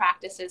someone who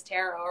practices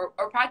tarot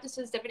or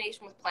practices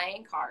divination with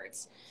playing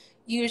cards.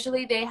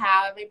 Usually they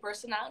have a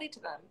personality to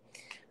them.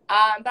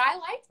 But I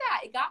liked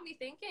that. It got me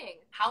thinking,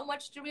 how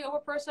much do we over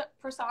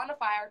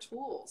personify our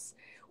tools?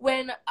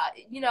 When,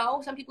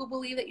 some people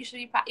believe that you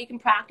can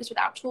practice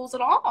without tools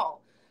at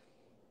all.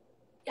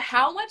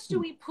 How much do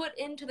we put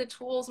into the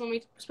tools when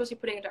we're supposed to be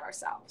putting into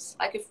ourselves?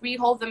 Like if we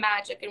hold the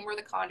magic and we're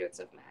the conduits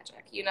of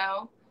magic,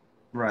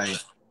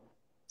 Right.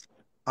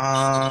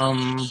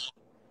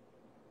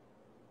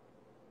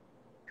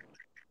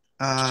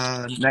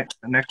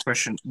 Next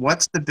question.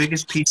 What's the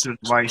biggest piece of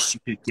advice you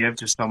could give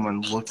to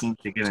someone looking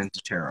to get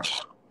into tarot?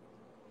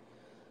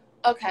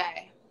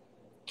 Okay.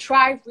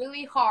 Try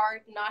really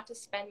hard not to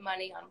spend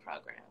money on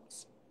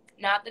programs.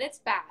 Not that it's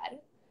bad.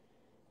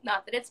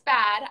 Not that it's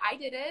bad. I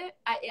did it.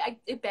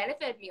 It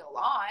benefited me a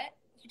lot.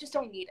 You just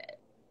don't need it.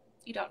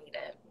 You don't need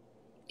it.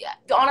 Yeah.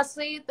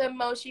 Honestly, the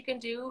most you can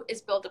do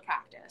is build a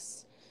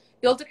practice.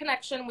 Build a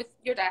connection with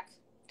your deck.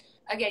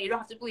 Again, you don't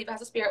have to believe it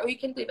has a spirit, or you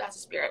can believe it has a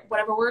spirit.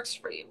 Whatever works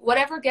for you.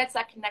 Whatever gets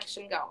that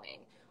connection going.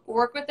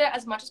 Work with it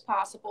as much as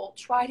possible.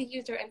 Try to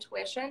use your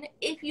intuition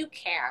if you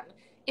can.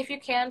 If you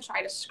can,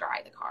 try to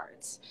scry the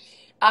cards.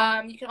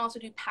 You can also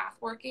do path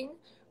working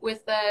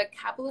with the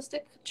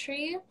Kabbalistic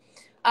tree.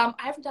 I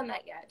haven't done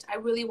that yet. I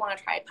really want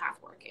to try path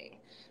working.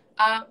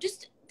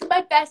 Just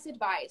my best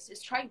advice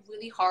is try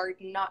really hard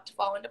not to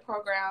fall into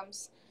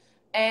programs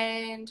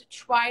and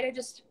try to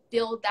just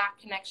build that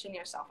connection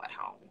yourself at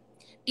home.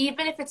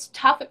 Even if it's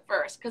tough at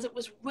first, because it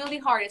was really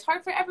hard. It's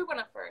hard for everyone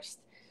at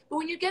first. But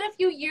when you get a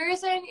few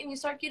years in and you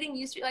start getting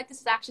used to it, like,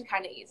 this is actually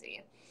kind of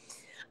easy.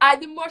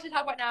 The more to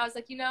talk about now is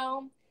like,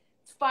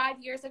 5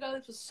 years ago,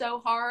 this was so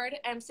hard.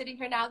 And I'm sitting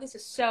here now, this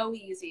is so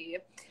easy.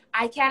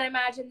 I can't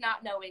imagine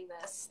not knowing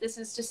this. This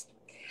is just,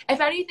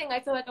 if anything, I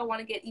feel like I want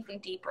to get even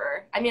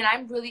deeper. I mean,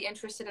 I'm really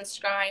interested in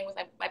scrying with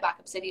my Black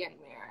Obsidian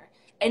mirror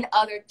and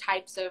other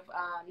types of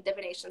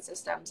divination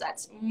systems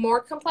that's more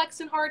complex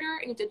and harder,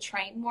 and you have to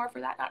train more for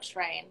that. Not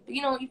train, but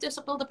you have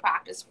to build a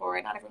practice for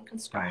it. Not everyone can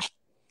scry. Right.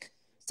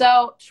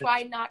 So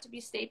try not to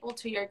be stapled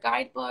to your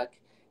guidebook.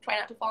 Try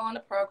not to fall into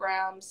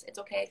programs. It's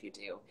okay if you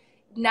do.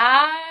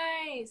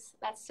 Nice.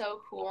 That's so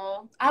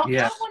cool. I don't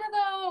have one of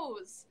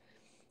those.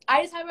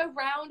 I just have a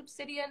round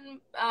obsidian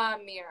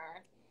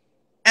mirror.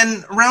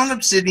 And round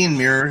obsidian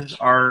mirrors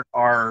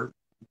are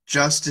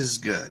just as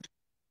good,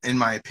 in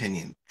my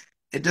opinion.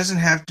 It doesn't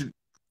have to...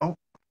 Oh,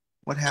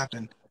 what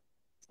happened?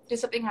 Did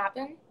something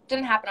happen?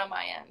 Didn't happen on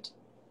my end.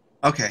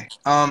 Okay.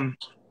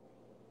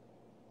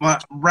 Well,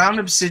 round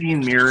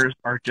obsidian mirrors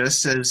are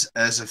just as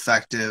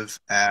effective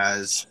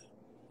as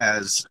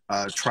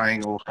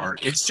triangle heart.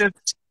 It's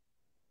just...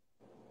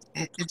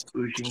 It's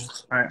bougie.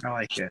 I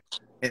like it.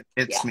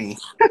 It's me.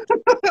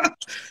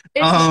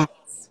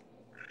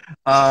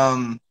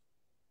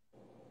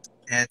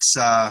 It's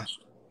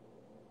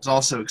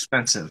also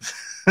expensive.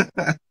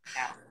 Yeah,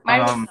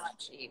 mine was not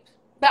cheap,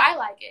 but I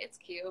like it. It's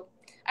cute.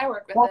 I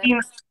work with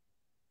it.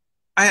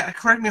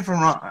 Correct me if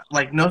I'm wrong.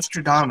 Like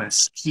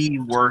Nostradamus, he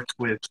worked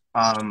with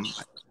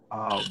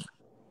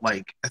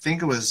like I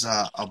think it was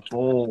a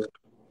bowl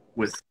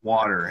with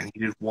water, and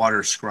he did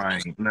water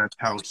scrying, and that's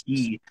how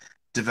he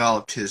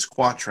developed his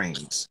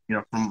quatrains.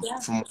 From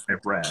what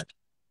I've read.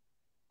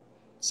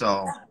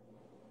 So,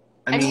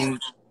 I mean,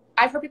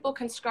 I've heard people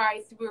can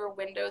scry through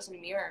windows and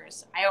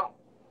mirrors. I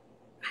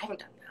haven't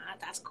done that.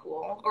 That's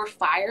cool. Or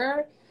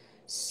fire.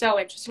 So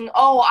interesting.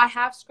 Oh, I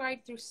have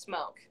scried through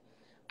smoke.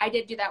 I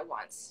did do that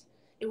once.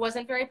 It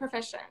wasn't very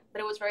proficient,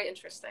 but it was very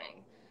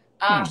interesting.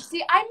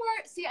 See, I'm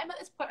at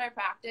this point in my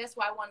practice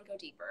where I want to go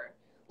deeper.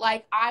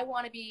 Like, I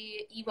want to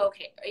be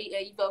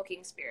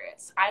evoking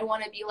spirits. I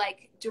want to be,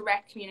 like,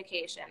 direct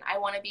communication. I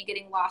want to be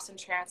getting lost in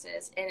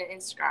trances and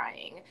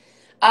scrying.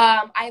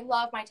 I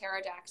love my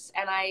tarot decks,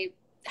 and I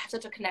have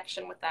such a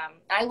connection with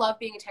them. I love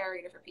being a tarot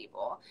reader for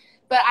people.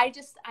 But I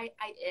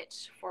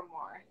itch for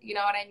more. You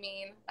know what I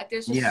mean? Like,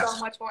 there's just so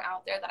much more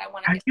out there that I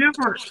want to get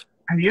to.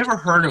 Have you ever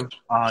heard of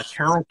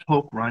Carol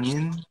Pope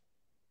Runyon?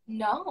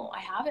 No,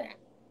 I haven't.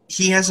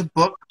 He has a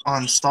book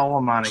on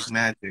Solomonic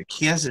magic.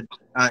 He has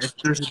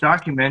there's a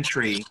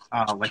documentary,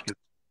 like a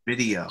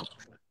video.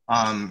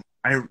 I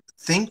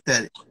think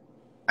it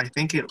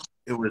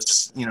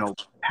was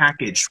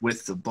packaged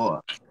with the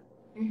book,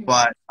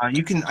 but I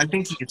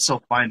think you can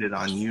still find it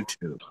on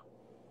YouTube.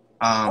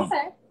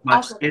 Okay.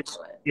 But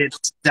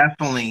it's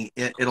definitely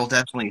it'll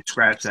definitely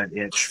scratch that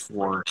itch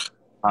for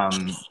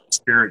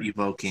spirit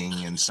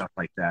evoking and stuff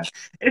like that.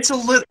 It's a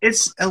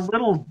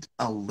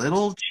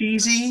little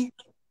cheesy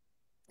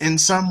in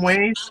some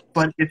ways,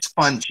 but it's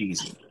fun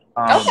cheesy.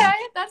 Okay,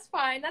 that's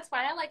fine.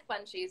 I like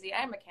fun cheesy.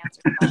 I'm a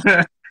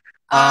Cancer.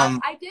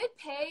 I did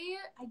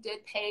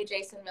pay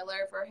Jason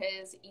Miller for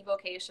his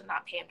evocation,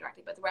 not pay him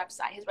directly, but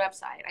his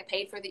website. I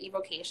paid for the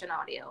evocation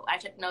audio. I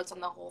took notes on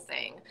the whole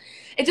thing.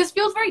 It just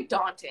feels very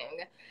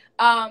daunting.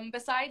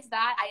 Besides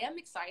that, I am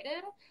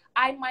excited.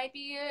 I might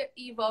be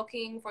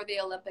evoking for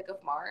the Olympic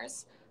of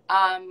Mars.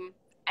 I'm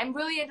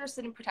really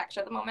interested in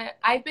protection at the moment.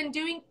 I've been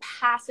doing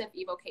passive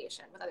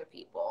evocation with other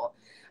people.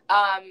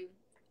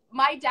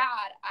 My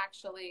dad,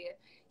 actually,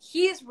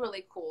 he's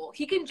really cool.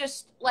 He can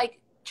just, like,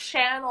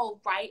 channel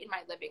right in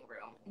my living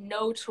room.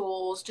 No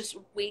tools, just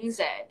wings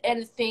it.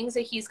 And the things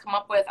that he's come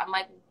up with, I'm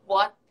like,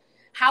 what?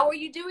 How are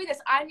you doing this?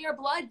 I'm your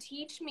blood.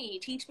 Teach me.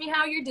 Teach me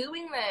how you're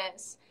doing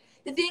this.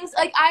 The things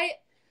like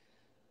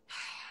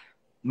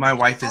My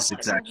wife is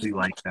exactly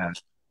like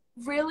that.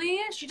 Really?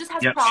 She just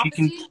has Yep,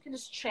 prophecy. She can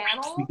just she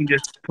channel. can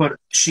just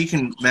she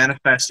can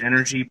manifest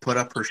energy, put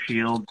up her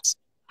shields.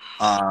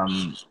 I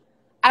want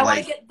to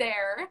Like, get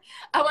there.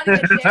 I want to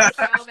get there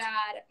so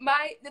bad.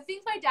 The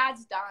things my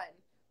dad's done.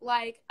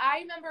 Like, I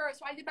remember,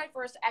 so I did my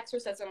first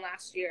exorcism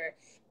last year,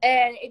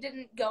 and it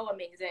didn't go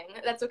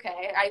amazing. That's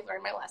okay. I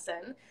learned my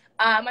lesson.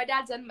 My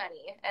dad's done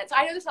many, and so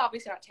I know this is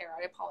obviously not tarot.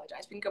 I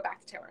apologize. We can go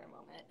back to tarot in a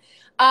moment.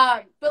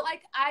 But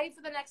like,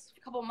 for the next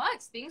couple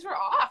months, things were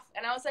off,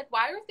 and I was like,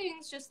 why are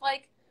things just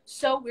like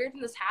so weird in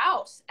this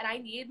house? And I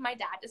needed my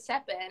dad to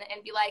step in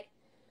and be like,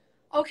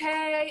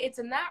 okay, it's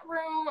in that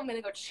room. I'm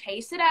gonna go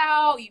chase it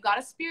out. You got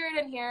a spirit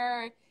in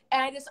here.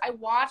 And I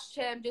watched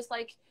him just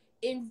like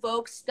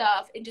invoke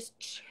stuff and just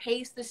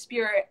chase the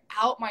spirit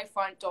out my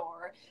front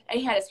door. And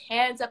he had his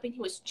hands up and he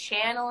was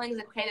channeling. He's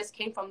like, okay, this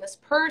came from this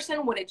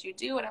person. What did you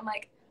do? And I'm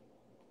like,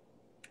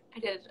 I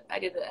did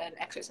an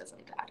exorcism,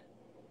 Dad.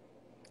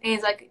 And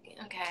he's like,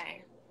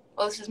 okay,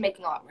 well, this is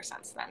making a lot more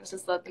sense then. This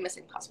is the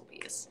missing puzzle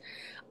piece.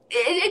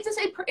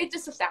 It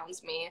just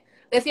astounds me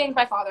the things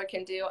my father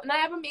can do. And I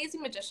have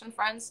amazing magician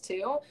friends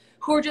too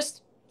who are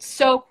just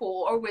so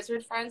cool, or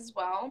wizard friends as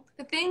well.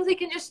 The things they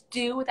can just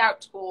do without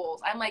tools.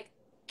 I'm like,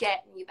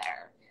 get me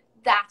there.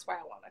 That's where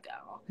I want to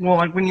go. well,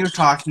 like when you were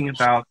talking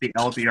about the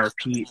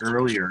LBRP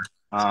earlier,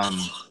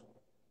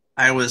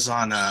 I was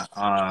on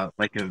a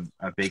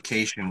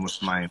vacation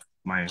with my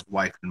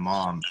wife and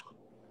mom,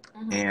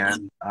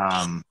 and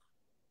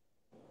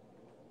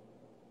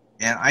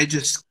I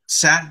just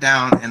sat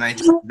down and I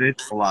just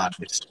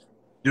visualized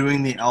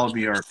doing the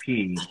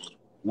LBRP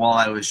while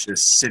I was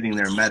just sitting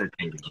there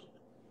meditating.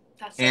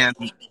 That's so And,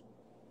 cool.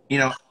 you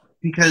know,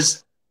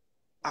 because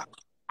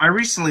I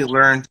recently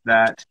learned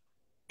that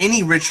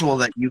any ritual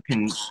that you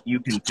can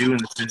do in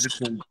the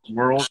physical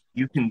world,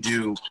 you can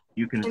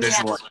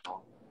visualize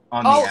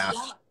on the app.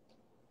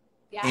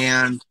 Yeah.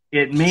 And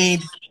it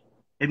made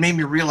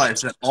me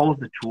realize that all of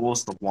the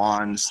tools, the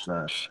wands,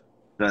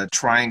 the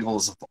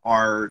triangles of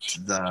art,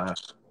 the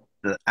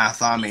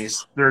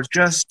athames,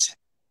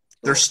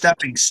 they're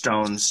stepping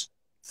stones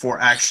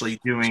for actually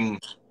doing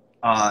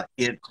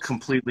it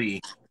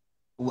completely.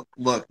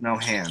 Look, no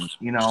hand,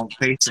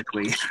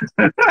 basically.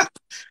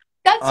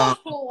 That's so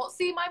cool.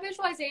 See, my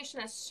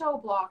visualization is so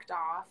blocked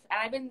off, and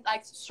I've been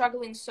like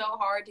struggling so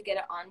hard to get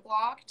it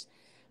unblocked.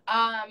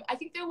 I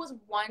think there was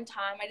one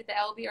time I did the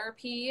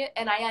LBRP,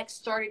 and I like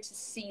started to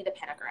see the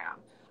pentagram.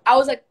 I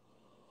was like,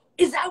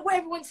 "Is that what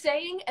everyone's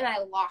saying?" And I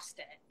lost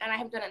it, and I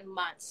haven't done it in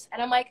months.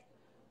 And I'm like,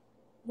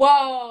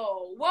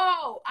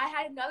 whoa. I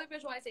had another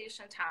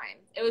visualization time.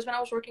 It was when I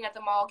was working at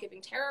the mall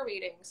giving tarot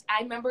readings.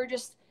 I remember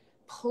just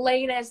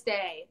plain as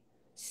day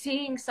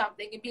seeing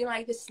something and being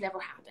like, this never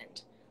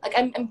happened. Like,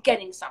 I'm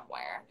getting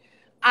somewhere.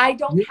 I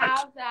don't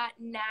have that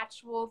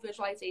natural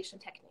visualization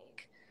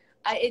technique.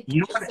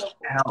 You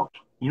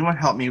know what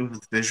helped me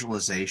with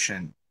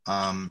visualization?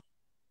 And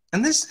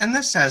this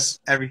has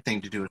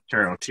everything to do with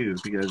tarot too,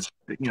 because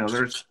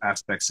there's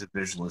aspects of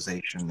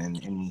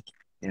visualization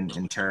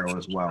in tarot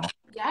as well.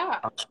 Yeah.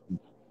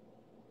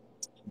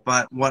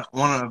 But one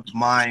of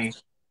my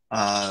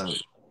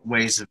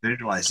ways of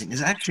visualizing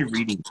is actually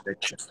reading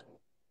fiction.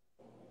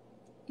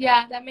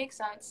 Yeah, that makes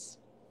sense.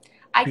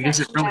 Because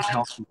it really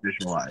helps you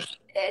visualize.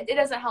 It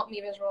doesn't help me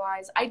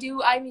visualize.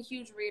 I'm a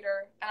huge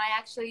reader, and I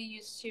actually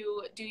used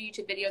to do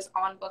YouTube videos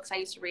on books I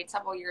used to read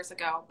several years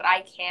ago, but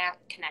I can't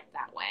connect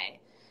that way.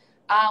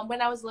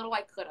 When I was little,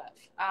 I could have.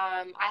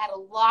 I had a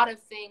lot of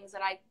things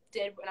that I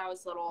did when I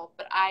was little,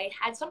 but I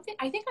had something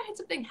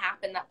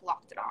happen that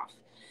blocked it off.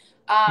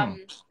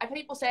 I've had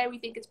people say we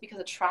think it's because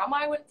of trauma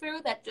I went through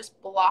that just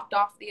blocked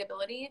off the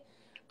ability.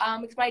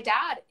 Because my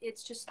dad,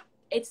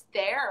 it's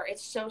there.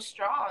 It's so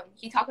strong.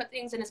 He talks about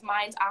things in his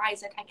mind's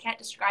eyes. Like, I can't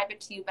describe it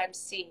to you, but I'm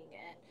seeing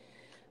it.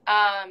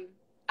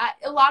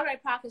 A lot of my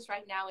practice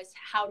right now is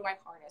how do I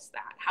harness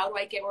that? How do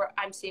I get where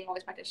I'm seeing all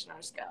these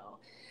practitioners go?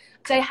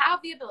 Because I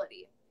have the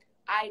ability.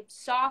 I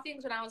saw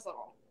things when I was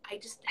little. I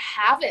just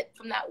have it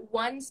from that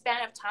one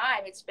span of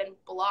time. It's been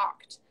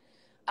blocked.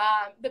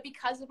 But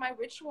because of my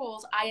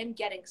rituals, I am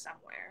getting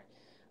somewhere.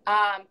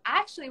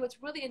 Actually,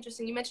 what's really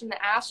interesting, you mentioned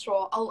the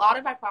astral. A lot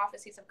of my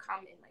prophecies have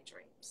come in my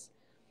dreams.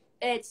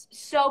 It's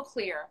so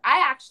clear.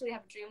 I actually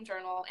have a dream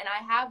journal, and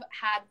I have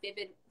had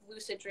vivid,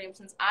 lucid dreams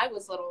since I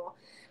was little.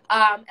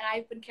 And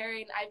I've been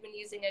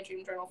using a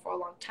dream journal for a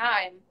long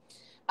time.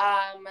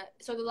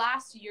 So the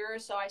last year or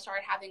so, I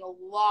started having a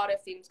lot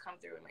of things come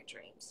through in my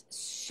dreams.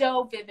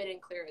 So vivid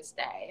and clear as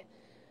day.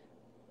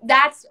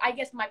 That's, I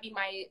guess, might be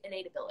my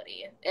innate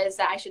ability, is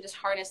that I should just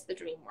harness the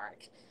dream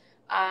work.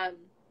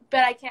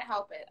 But I can't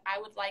help it.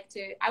 I would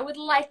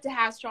like to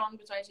have strong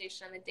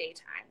visualization in the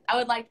daytime. I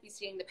would like to be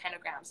seeing the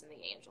pentagrams and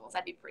the angels.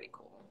 That'd be pretty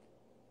cool.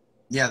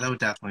 Yeah, that would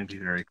definitely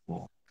be very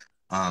cool.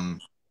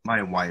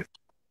 My wife,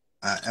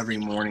 every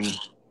morning,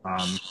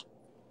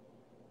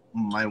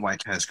 my wife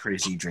has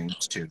crazy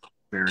dreams too.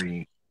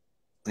 Very,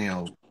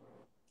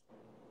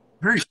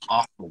 very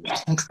off the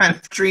wall kind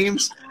of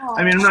dreams.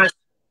 I mean,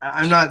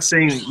 I'm not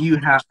saying that you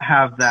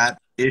have that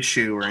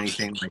issue or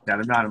anything like that.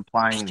 I'm not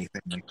implying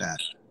anything like that.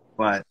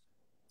 But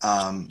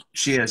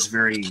she has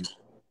very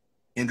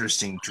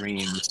interesting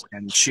dreams,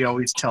 and she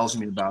always tells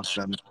me about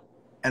them.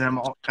 And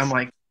I'm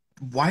like,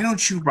 why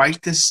don't you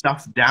write this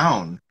stuff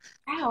down?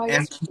 Wow, I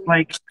And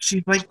guess.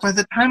 she's like, by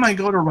the time I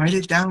go to write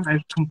it down,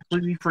 I've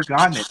completely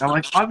forgotten it. I'm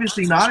like,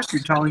 obviously not if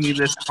you're telling me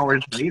this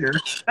hours later.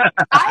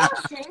 I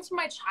have dreams from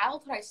my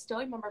childhood I still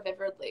remember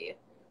vividly.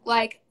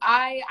 Like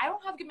I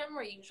don't have good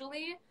memory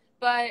usually,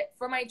 but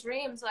for my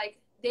dreams, like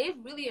they've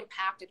really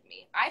impacted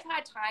me. I've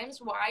had times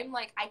where I'm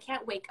like I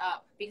can't wake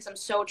up because I'm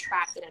so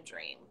trapped in a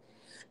dream,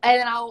 and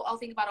then I'll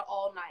think about it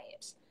all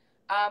night.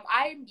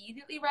 I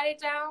immediately write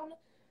it down.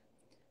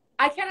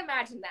 I can't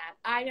imagine that.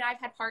 I mean, I've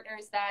had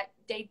partners that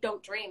they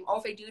don't dream, or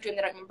if they do dream,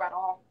 they don't remember at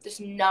all. Just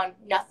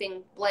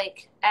nothing,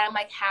 blank. And I'm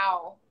like,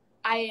 how?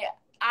 I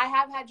I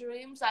have had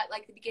dreams that,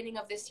 like, the beginning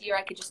of this year,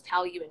 I could just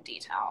tell you in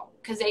detail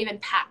because they've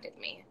impacted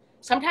me.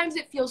 Sometimes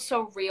it feels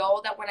so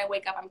real that when I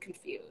wake up, I'm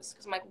confused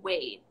because I'm like,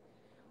 wait,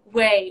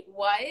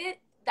 what?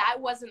 That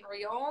wasn't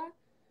real.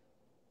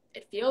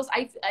 It feels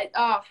I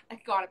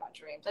forgot about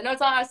dreams. I know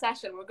it's not a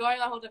session. We're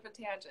going on a whole different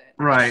tangent.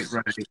 Right.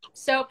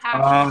 So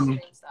passionate about dream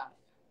stuff.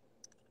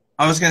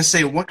 I was going to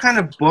say, what kind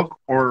of book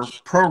or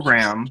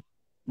program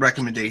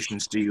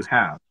recommendations do you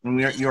have? And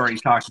you already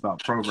talked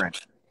about program.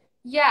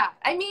 Yeah,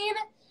 I mean,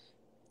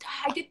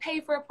 I did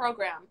pay for a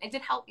program. It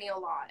did help me a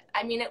lot.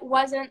 I mean, it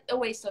wasn't a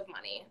waste of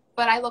money,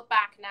 but I look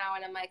back now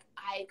and I'm like,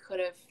 I could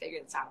have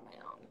figured this out on my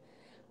own.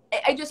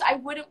 I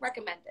wouldn't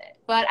recommend it.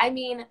 But I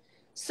mean,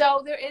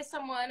 so there is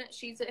someone,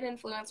 she's an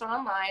influencer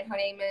online. Her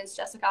name is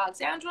Jessica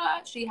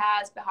Alexandra. She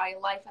has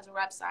Behind Life as a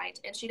website,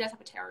 and she does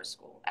have a tarot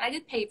school. And I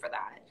did pay for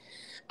that.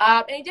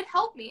 And it did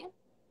help me.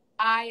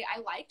 I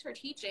liked her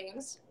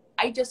teachings.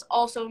 I just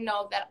also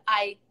know that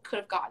I could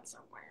have gone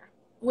somewhere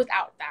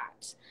without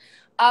that.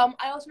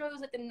 I also know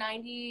there's like the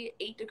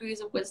 98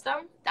 Degrees of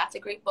Wisdom. That's a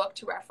great book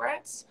to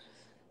reference.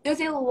 There's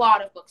a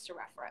lot of books to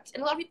reference,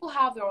 and a lot of people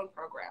have their own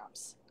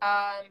programs.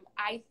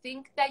 I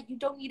think that you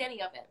don't need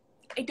any of it.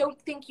 I don't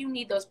think you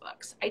need those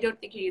books. I don't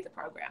think you need the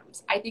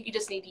programs. I think you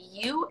just need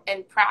you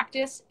and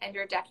practice and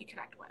your deck you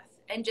connect with,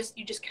 and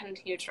you just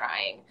continue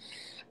trying.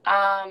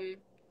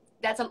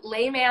 That's a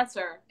lame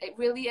answer. It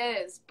really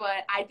is,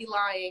 but I'd be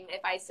lying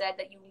if I said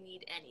that you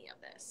need any of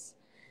this.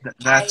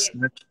 That's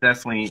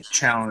definitely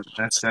challenge.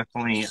 That's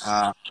definitely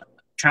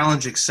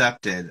challenge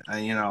accepted.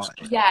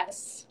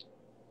 Yes.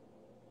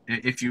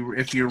 If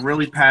you're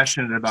really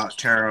passionate about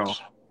tarot,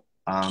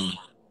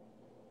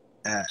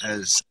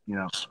 as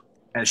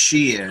as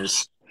she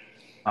is,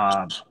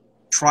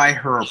 try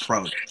her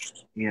approach.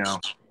 Yeah,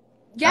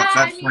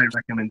 that's my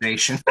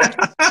recommendation.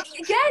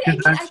 Yeah, I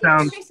mean, I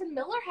think Jason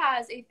Miller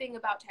has a thing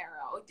about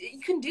tarot.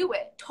 You can do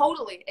it,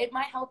 totally. It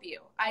might help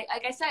you.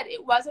 Like I said,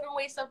 it wasn't a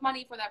waste of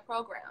money for that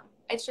program.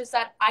 It's just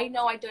that I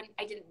know I didn't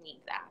need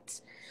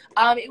that.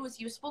 It was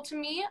useful to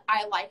me.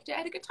 I liked it. I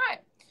had a good time.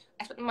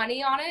 I spent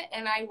money on it,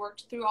 and I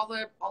worked through all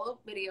the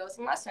videos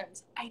and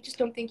lessons. I just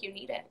don't think you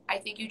need it. I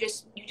think you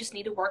just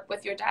need to work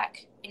with your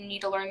deck, and you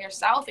need to learn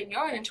yourself and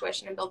your own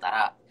intuition and build that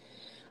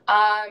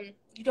up.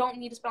 You don't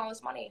need to spend all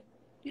this money.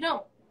 You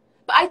don't.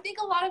 But I think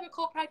a lot of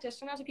occult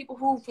practitioners are people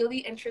who are really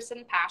interested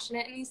and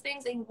passionate in these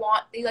things.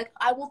 They like,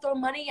 I will throw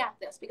money at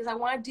this because I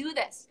want to do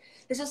this.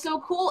 This is so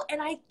cool.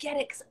 And I get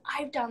it because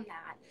I've done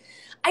that.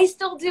 I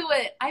still do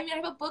it. I mean, I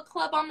have a book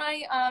club on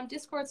my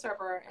Discord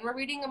server, and we're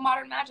reading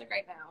Modern Magic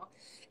right now.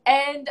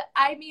 And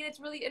I mean,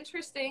 it's really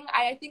interesting.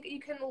 I think you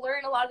can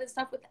learn a lot of this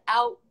stuff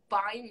without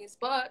buying these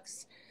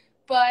books.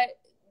 But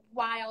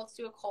why else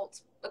do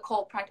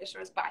occult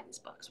practitioners buy these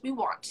books? We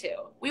want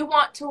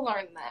to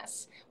learn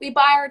this. We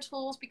buy our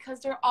tools because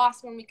they're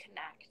awesome when we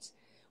connect.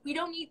 You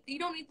don't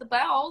need the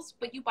bells,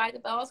 but you buy the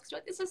bells because you're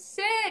like, this is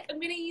sick. I'm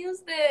gonna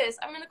use this.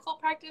 I'm an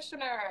occult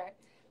practitioner.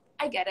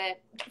 I get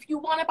it. If you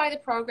want to buy the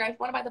program, if you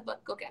want to buy the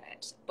book, go get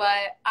it.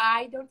 But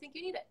I don't think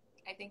you need it.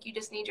 I think you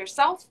just need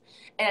yourself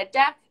and a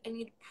deck, and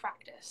you need to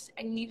practice,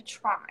 and you need to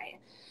try,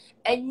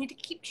 and you need to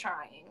keep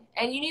trying.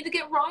 And you need to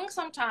get wrong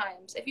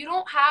sometimes. If you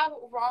don't have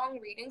wrong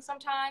readings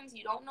sometimes,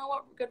 you don't know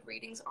what good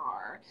readings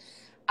are.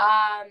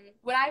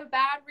 When I have a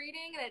bad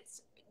reading, and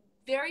it's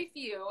very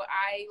few,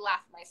 I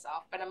laugh at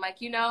myself. But I'm like,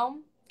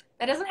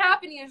 that doesn't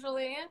happen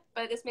usually.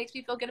 But this makes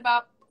me feel good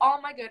about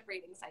all my good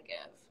readings I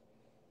give.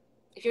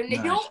 If you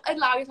don't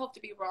allow yourself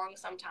to be wrong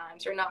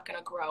sometimes, you're not going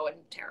to grow in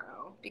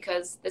tarot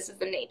because this is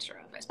the nature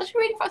of it,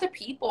 especially reading for other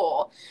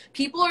people.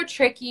 People are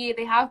tricky.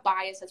 They have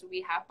biases.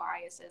 We have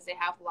biases. They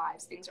have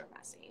lives. Things are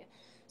messy.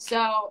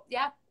 So,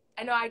 yeah,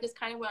 I know I just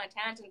kind of went on a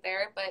tangent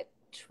there, but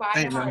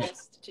try your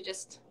hardest to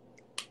just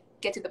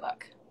get to the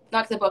book.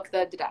 Not the book,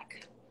 the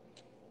deck.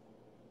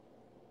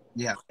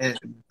 Yeah,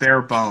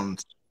 bare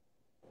bones.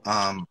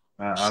 A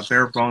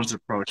bare bones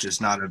approach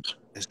is not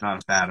a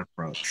bad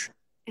approach.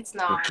 It's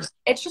not.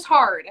 It's just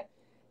hard.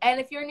 And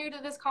if you're new to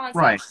this concept,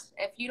 Right.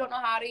 if you don't know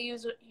how to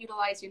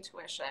utilize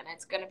intuition,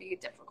 it's going to be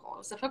difficult. It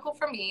was difficult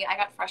for me. I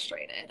got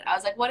frustrated. I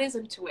was like, what is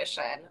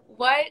intuition?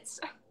 What?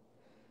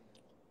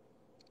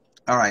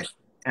 All right.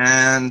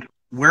 And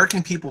where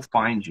can people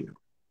find you?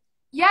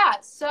 Yeah,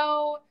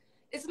 so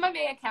this is my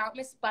main account,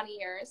 Miss Bunny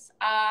Ears.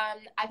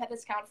 I've had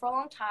this account for a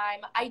long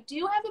time. I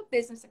do have a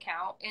business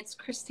account. It's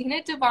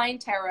Kristina Divine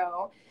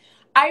Tarot.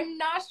 I'm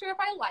not sure if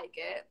I like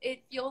it.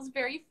 It feels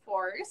very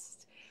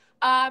forced.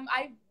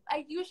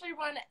 I usually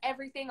run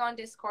everything on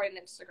Discord and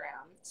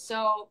Instagram.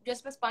 So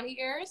just Miss Bunny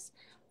Ears.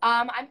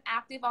 I'm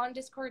active on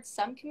Discord,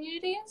 some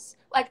communities.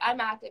 Like I'm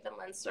active in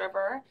Lynn's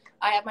server.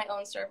 I have my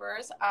own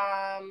servers.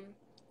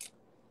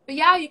 But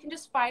yeah, you can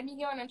just find me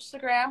here on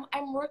Instagram.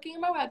 I'm working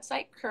on my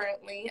website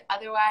currently.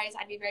 Otherwise,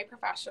 I'd be very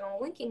professional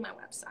linking my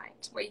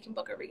website where you can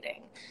book a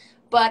reading.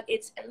 But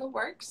it's in the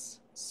works.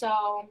 So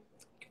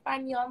you can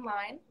find me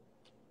online.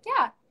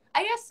 Yeah.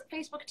 I guess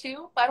Facebook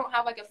too, but I don't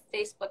have like a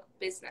Facebook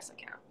business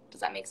account.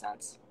 Does that make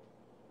sense?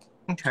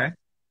 Okay.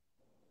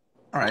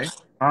 All right.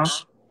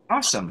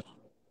 Awesome.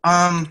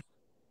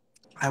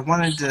 I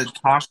wanted to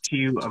talk to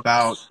you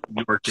about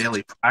your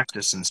daily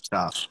practice and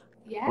stuff,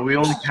 Yeah. but we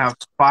only have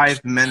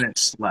 5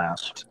 minutes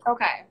left.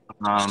 Okay.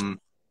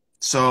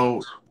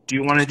 So do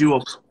you want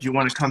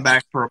to come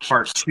back for a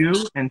part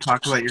 2 and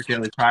talk about your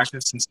daily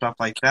practice and stuff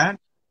like that,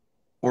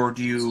 or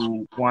do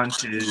you want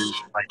to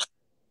like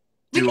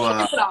We do can a?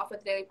 finish it off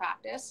with daily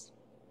practice.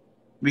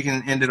 We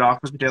can end it off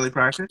with the daily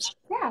practice.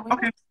 Yeah.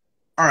 Okay.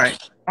 All right.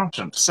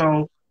 Awesome.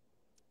 So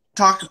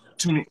talk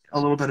to me a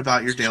little bit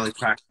about your daily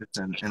practice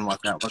and what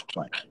that looks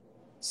like.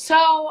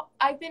 So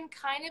I've been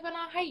kind of in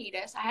a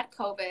hiatus. I had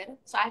COVID,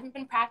 so I haven't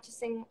been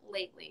practicing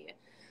lately.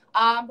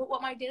 But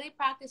what my daily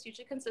practice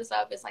usually consists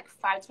of is like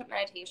 5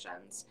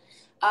 meditations,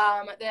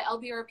 the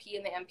LBRP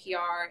and the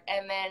NPR,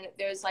 and then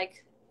there's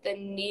like the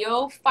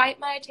neophyte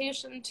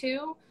meditation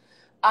too.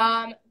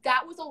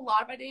 That was a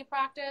lot of my daily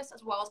practice,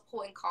 as well as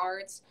pulling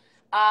cards.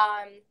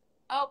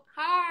 Oh,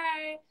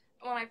 hi!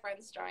 One of my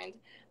friends joined.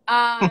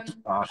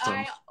 Awesome.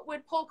 I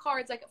would pull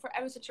cards like for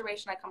every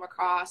situation I come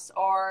across,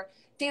 or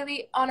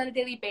on a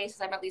daily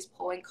basis, I'm at least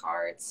pulling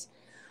cards.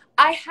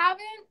 I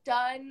haven't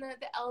done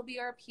the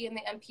LBRP and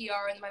the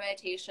NPR and my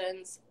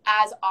meditations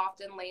as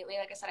often lately.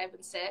 Like I said, I've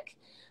been sick.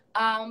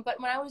 But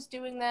when I was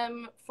doing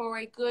them for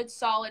a good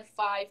solid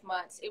 5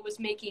 months, it was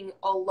making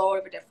a load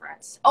of a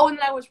difference. Oh, and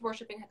then I was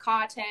worshiping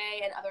Hecate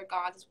and other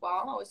gods as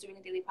well. I was doing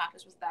a daily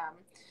practice with them.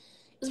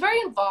 It was very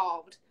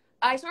involved.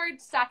 I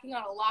started stacking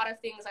on a lot of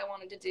things I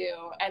wanted to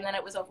do, and then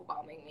it was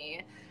overwhelming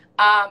me.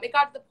 It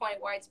got to the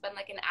point where I'd spend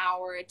like an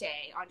hour a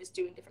day on just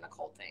doing different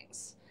occult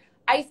things.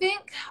 I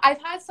think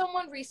I've had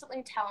someone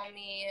recently tell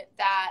me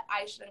that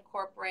I should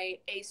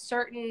incorporate a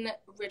certain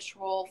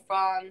ritual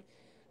from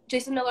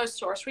Jason Miller's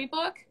sorcery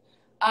book.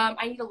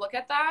 I need to look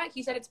at that.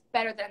 He said it's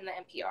better than the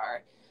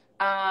NPR.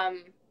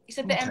 He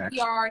said the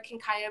NPR can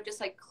kind of just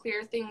like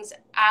clear things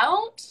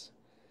out.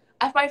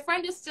 If my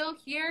friend is still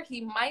here,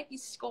 he might be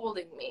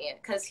scolding me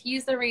because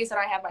he's the reason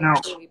I have my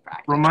daily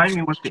practice. Remind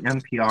me what the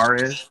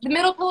NPR is. The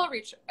middle pillow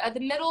ritual. The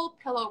middle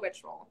pillow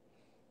ritual.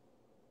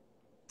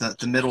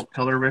 The middle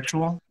pillar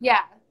ritual?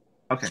 Yeah.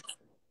 Okay.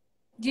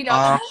 Do you know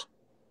that?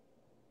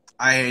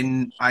 I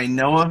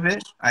know of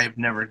it. I've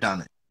never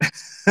done it.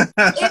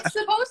 It's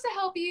supposed to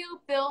help you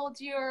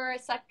build your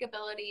psychic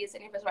abilities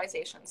and your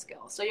visualization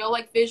skills. So you're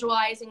like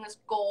visualizing this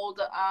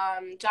gold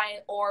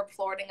giant orb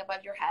floating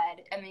above your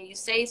head, and then you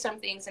say some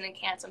things and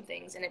incant some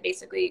things, and it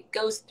basically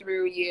goes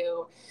through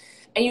you,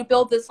 and you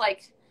build this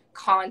like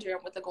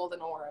conjurum with the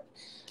golden orb.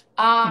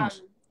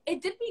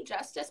 It did me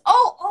justice.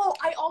 Oh,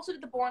 I also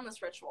did the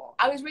Bornless ritual.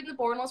 I was reading the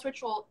Bornless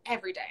ritual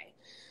every day.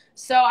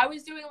 So I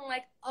was doing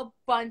like a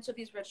bunch of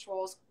these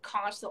rituals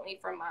constantly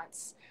for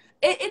months.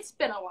 It's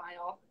been a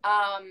while.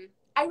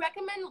 I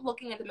recommend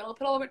looking at the middle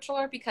pillow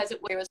ritual because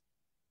it was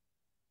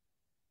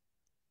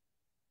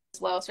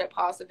slow, so I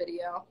paused the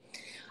video.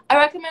 I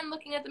recommend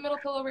looking at the middle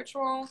pillow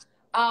ritual.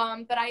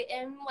 But I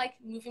am like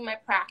moving my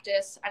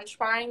practice. I'm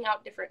trying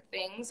out different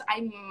things.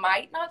 I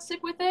might not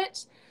stick with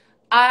it.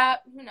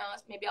 Who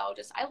knows? Maybe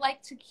I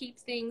like to keep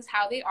things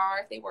how they are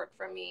if they work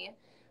for me.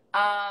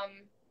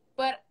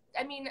 But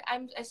I mean,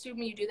 I'm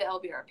assuming you do the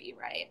LBRP,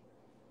 right?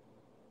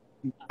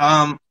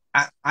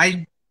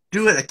 I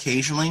do it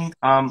occasionally.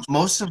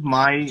 Most of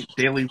my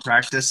daily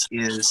practice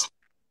is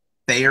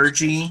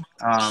theurgy.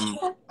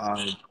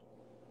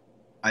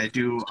 I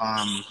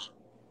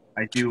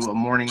do a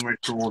morning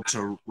ritual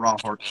to raw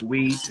horse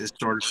wheat as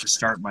sort of to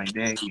start my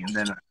day, and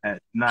then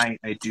at night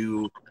I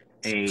do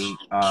a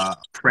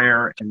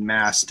prayer and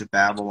mass to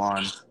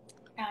Babylon.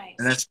 Nice.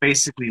 And that's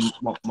basically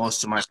what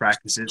most of my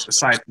practice is.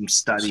 Aside from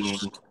studying,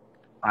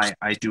 I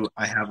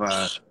have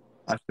a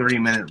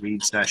 30-minute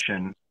read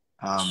session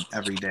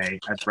every day.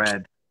 I've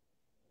read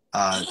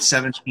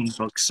 17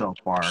 books so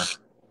far.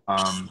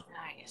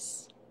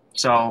 Nice.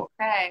 So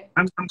okay.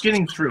 I'm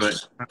getting through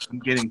it.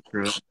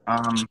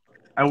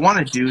 I want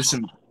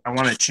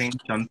to change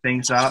some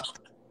things up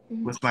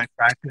with my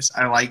practice.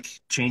 I like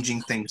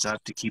changing things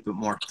up to keep it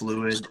more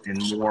fluid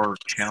and more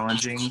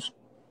challenging.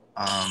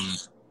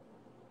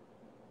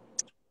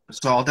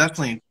 So I'll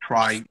definitely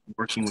try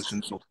working with the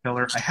middle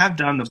pillar. I have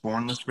done the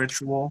Bornless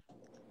ritual.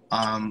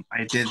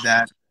 I did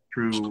that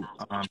through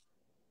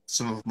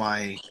some of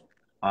my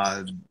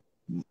uh,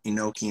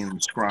 Enochian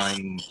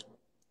scrying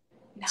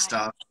Nice.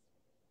 stuff.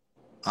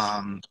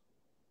 And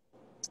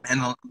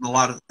a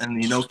lot of the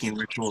Enochian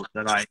rituals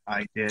that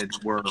I did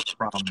were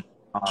from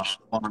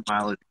Von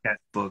Milo's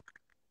book,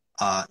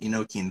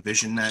 Enochian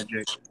Vision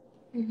Magic.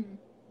 Mm-hmm.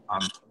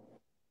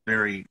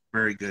 Very,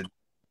 very good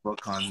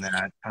book on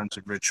that. Tons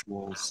of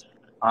rituals.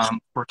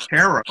 For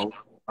tarot,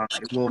 I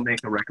will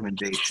make a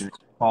recommendation. It's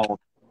called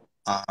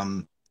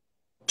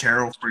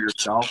Tarot for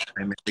Yourself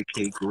by Mary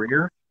Kay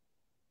Greer.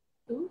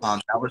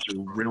 That was a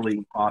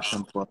really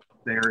awesome book.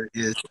 There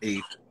is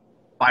a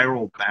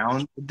spiral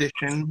bound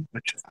edition,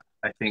 which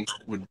I think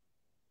would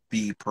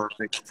be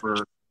perfect for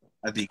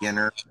a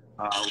beginner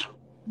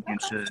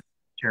into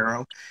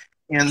tarot.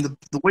 And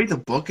the way the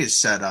book is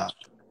set up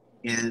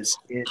is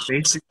it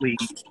basically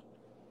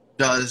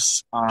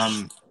does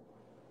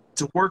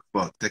it's a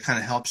workbook that kind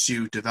of helps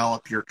you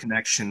develop your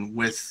connection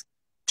with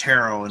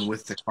tarot and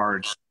with the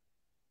cards.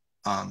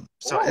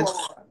 So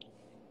it's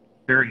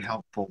very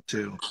helpful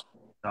too.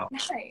 So.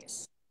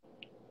 Nice.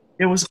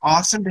 It was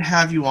awesome to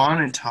have you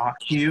on and talk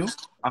to you.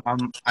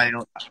 I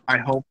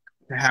hope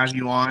to have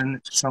you on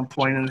at some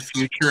point in the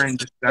future and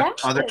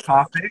discuss other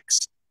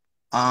topics.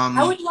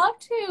 I would love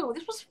to.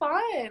 This was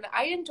fun.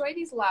 I enjoy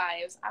these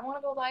lives. I want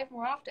to go live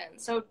more often.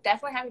 So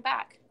definitely have me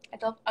back.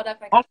 I'll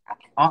definitely come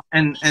back.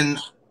 And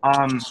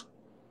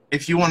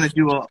if you want to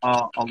do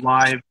a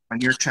live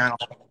on your channel,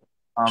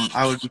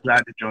 I would be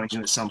glad to join you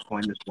at some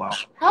point as well.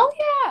 Hell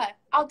yeah.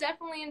 I'll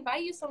definitely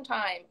invite you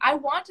sometime. I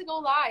want to go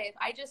live.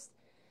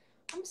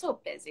 I'm so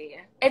busy.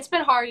 It's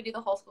been hard to do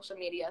the whole social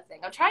media thing.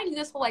 I'm trying to do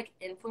this whole like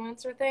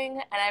influencer thing,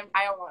 and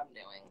I don't know what I'm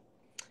doing.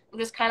 I'm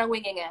just kind of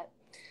winging it.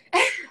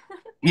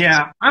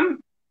 Yeah,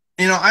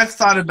 I've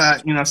thought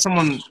about,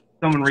 someone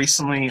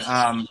recently,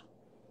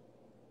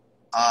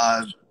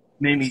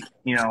 maybe,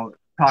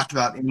 talked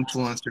about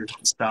influencers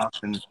and stuff,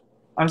 and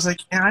I was like,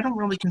 yeah, I don't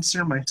really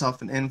consider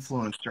myself an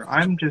influencer.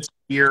 I'm just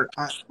here.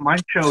 My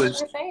show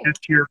is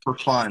just here for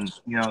fun.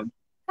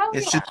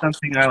 It's just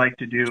something I like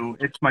to do.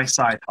 It's my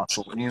side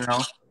hustle,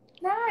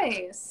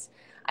 Nice.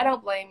 I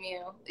don't blame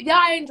you. Yeah,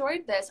 I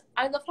enjoyed this.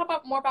 I'd love to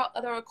talk more about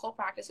other occult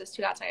practices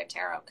too outside of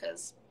tarot,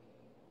 because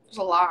there's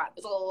a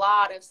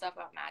lot of stuff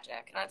about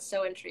magic, and that's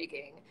so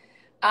intriguing.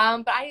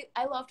 But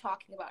I love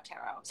talking about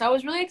tarot. So I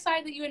was really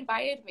excited that you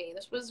invited me.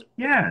 This was...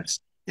 Yes.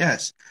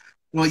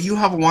 Well, you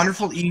have a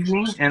wonderful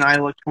evening, and I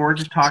look forward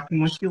to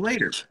talking with you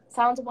later.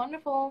 Sounds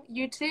wonderful.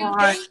 You too.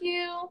 Bye. Thank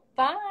you.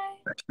 Bye.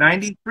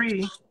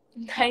 93.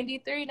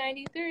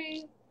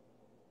 93.